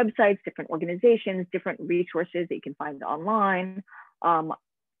different websites, different organizations, different resources that you can find online,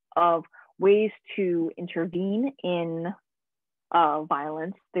 of ways to intervene in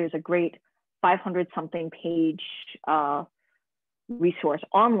violence. There's a great 500 something page resource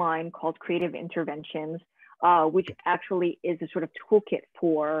online called Creative Interventions, which actually is a sort of toolkit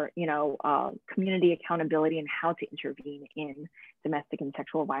for, community accountability and how to intervene in domestic and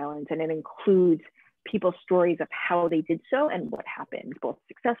sexual violence. And it includes people's stories of how they did so and what happened, both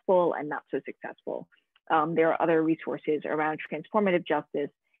successful and not so successful. There are other resources around transformative justice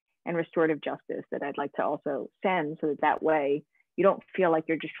and restorative justice that I'd like to also send, so that way you don't feel like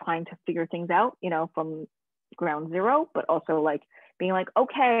you're just trying to figure things out, from ground zero, but also like being like,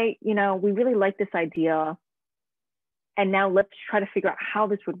 okay, we really like this idea. And now let's try to figure out how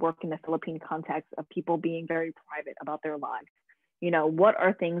this would work in the Philippine context of people being very private about their lives. What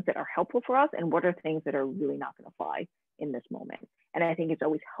are things that are helpful for us and what are things that are really not going to fly in this moment? And I think it's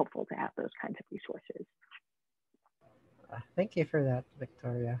always helpful to have those kinds of resources. Thank you for that,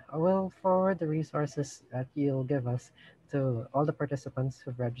 Victoria. I will forward the resources that you'll give us to all the participants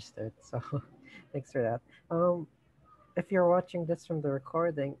who've registered. So thanks for that. If you're watching this from the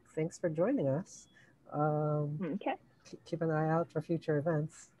recording, thanks for joining us. Okay. Keep an eye out for future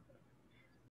events.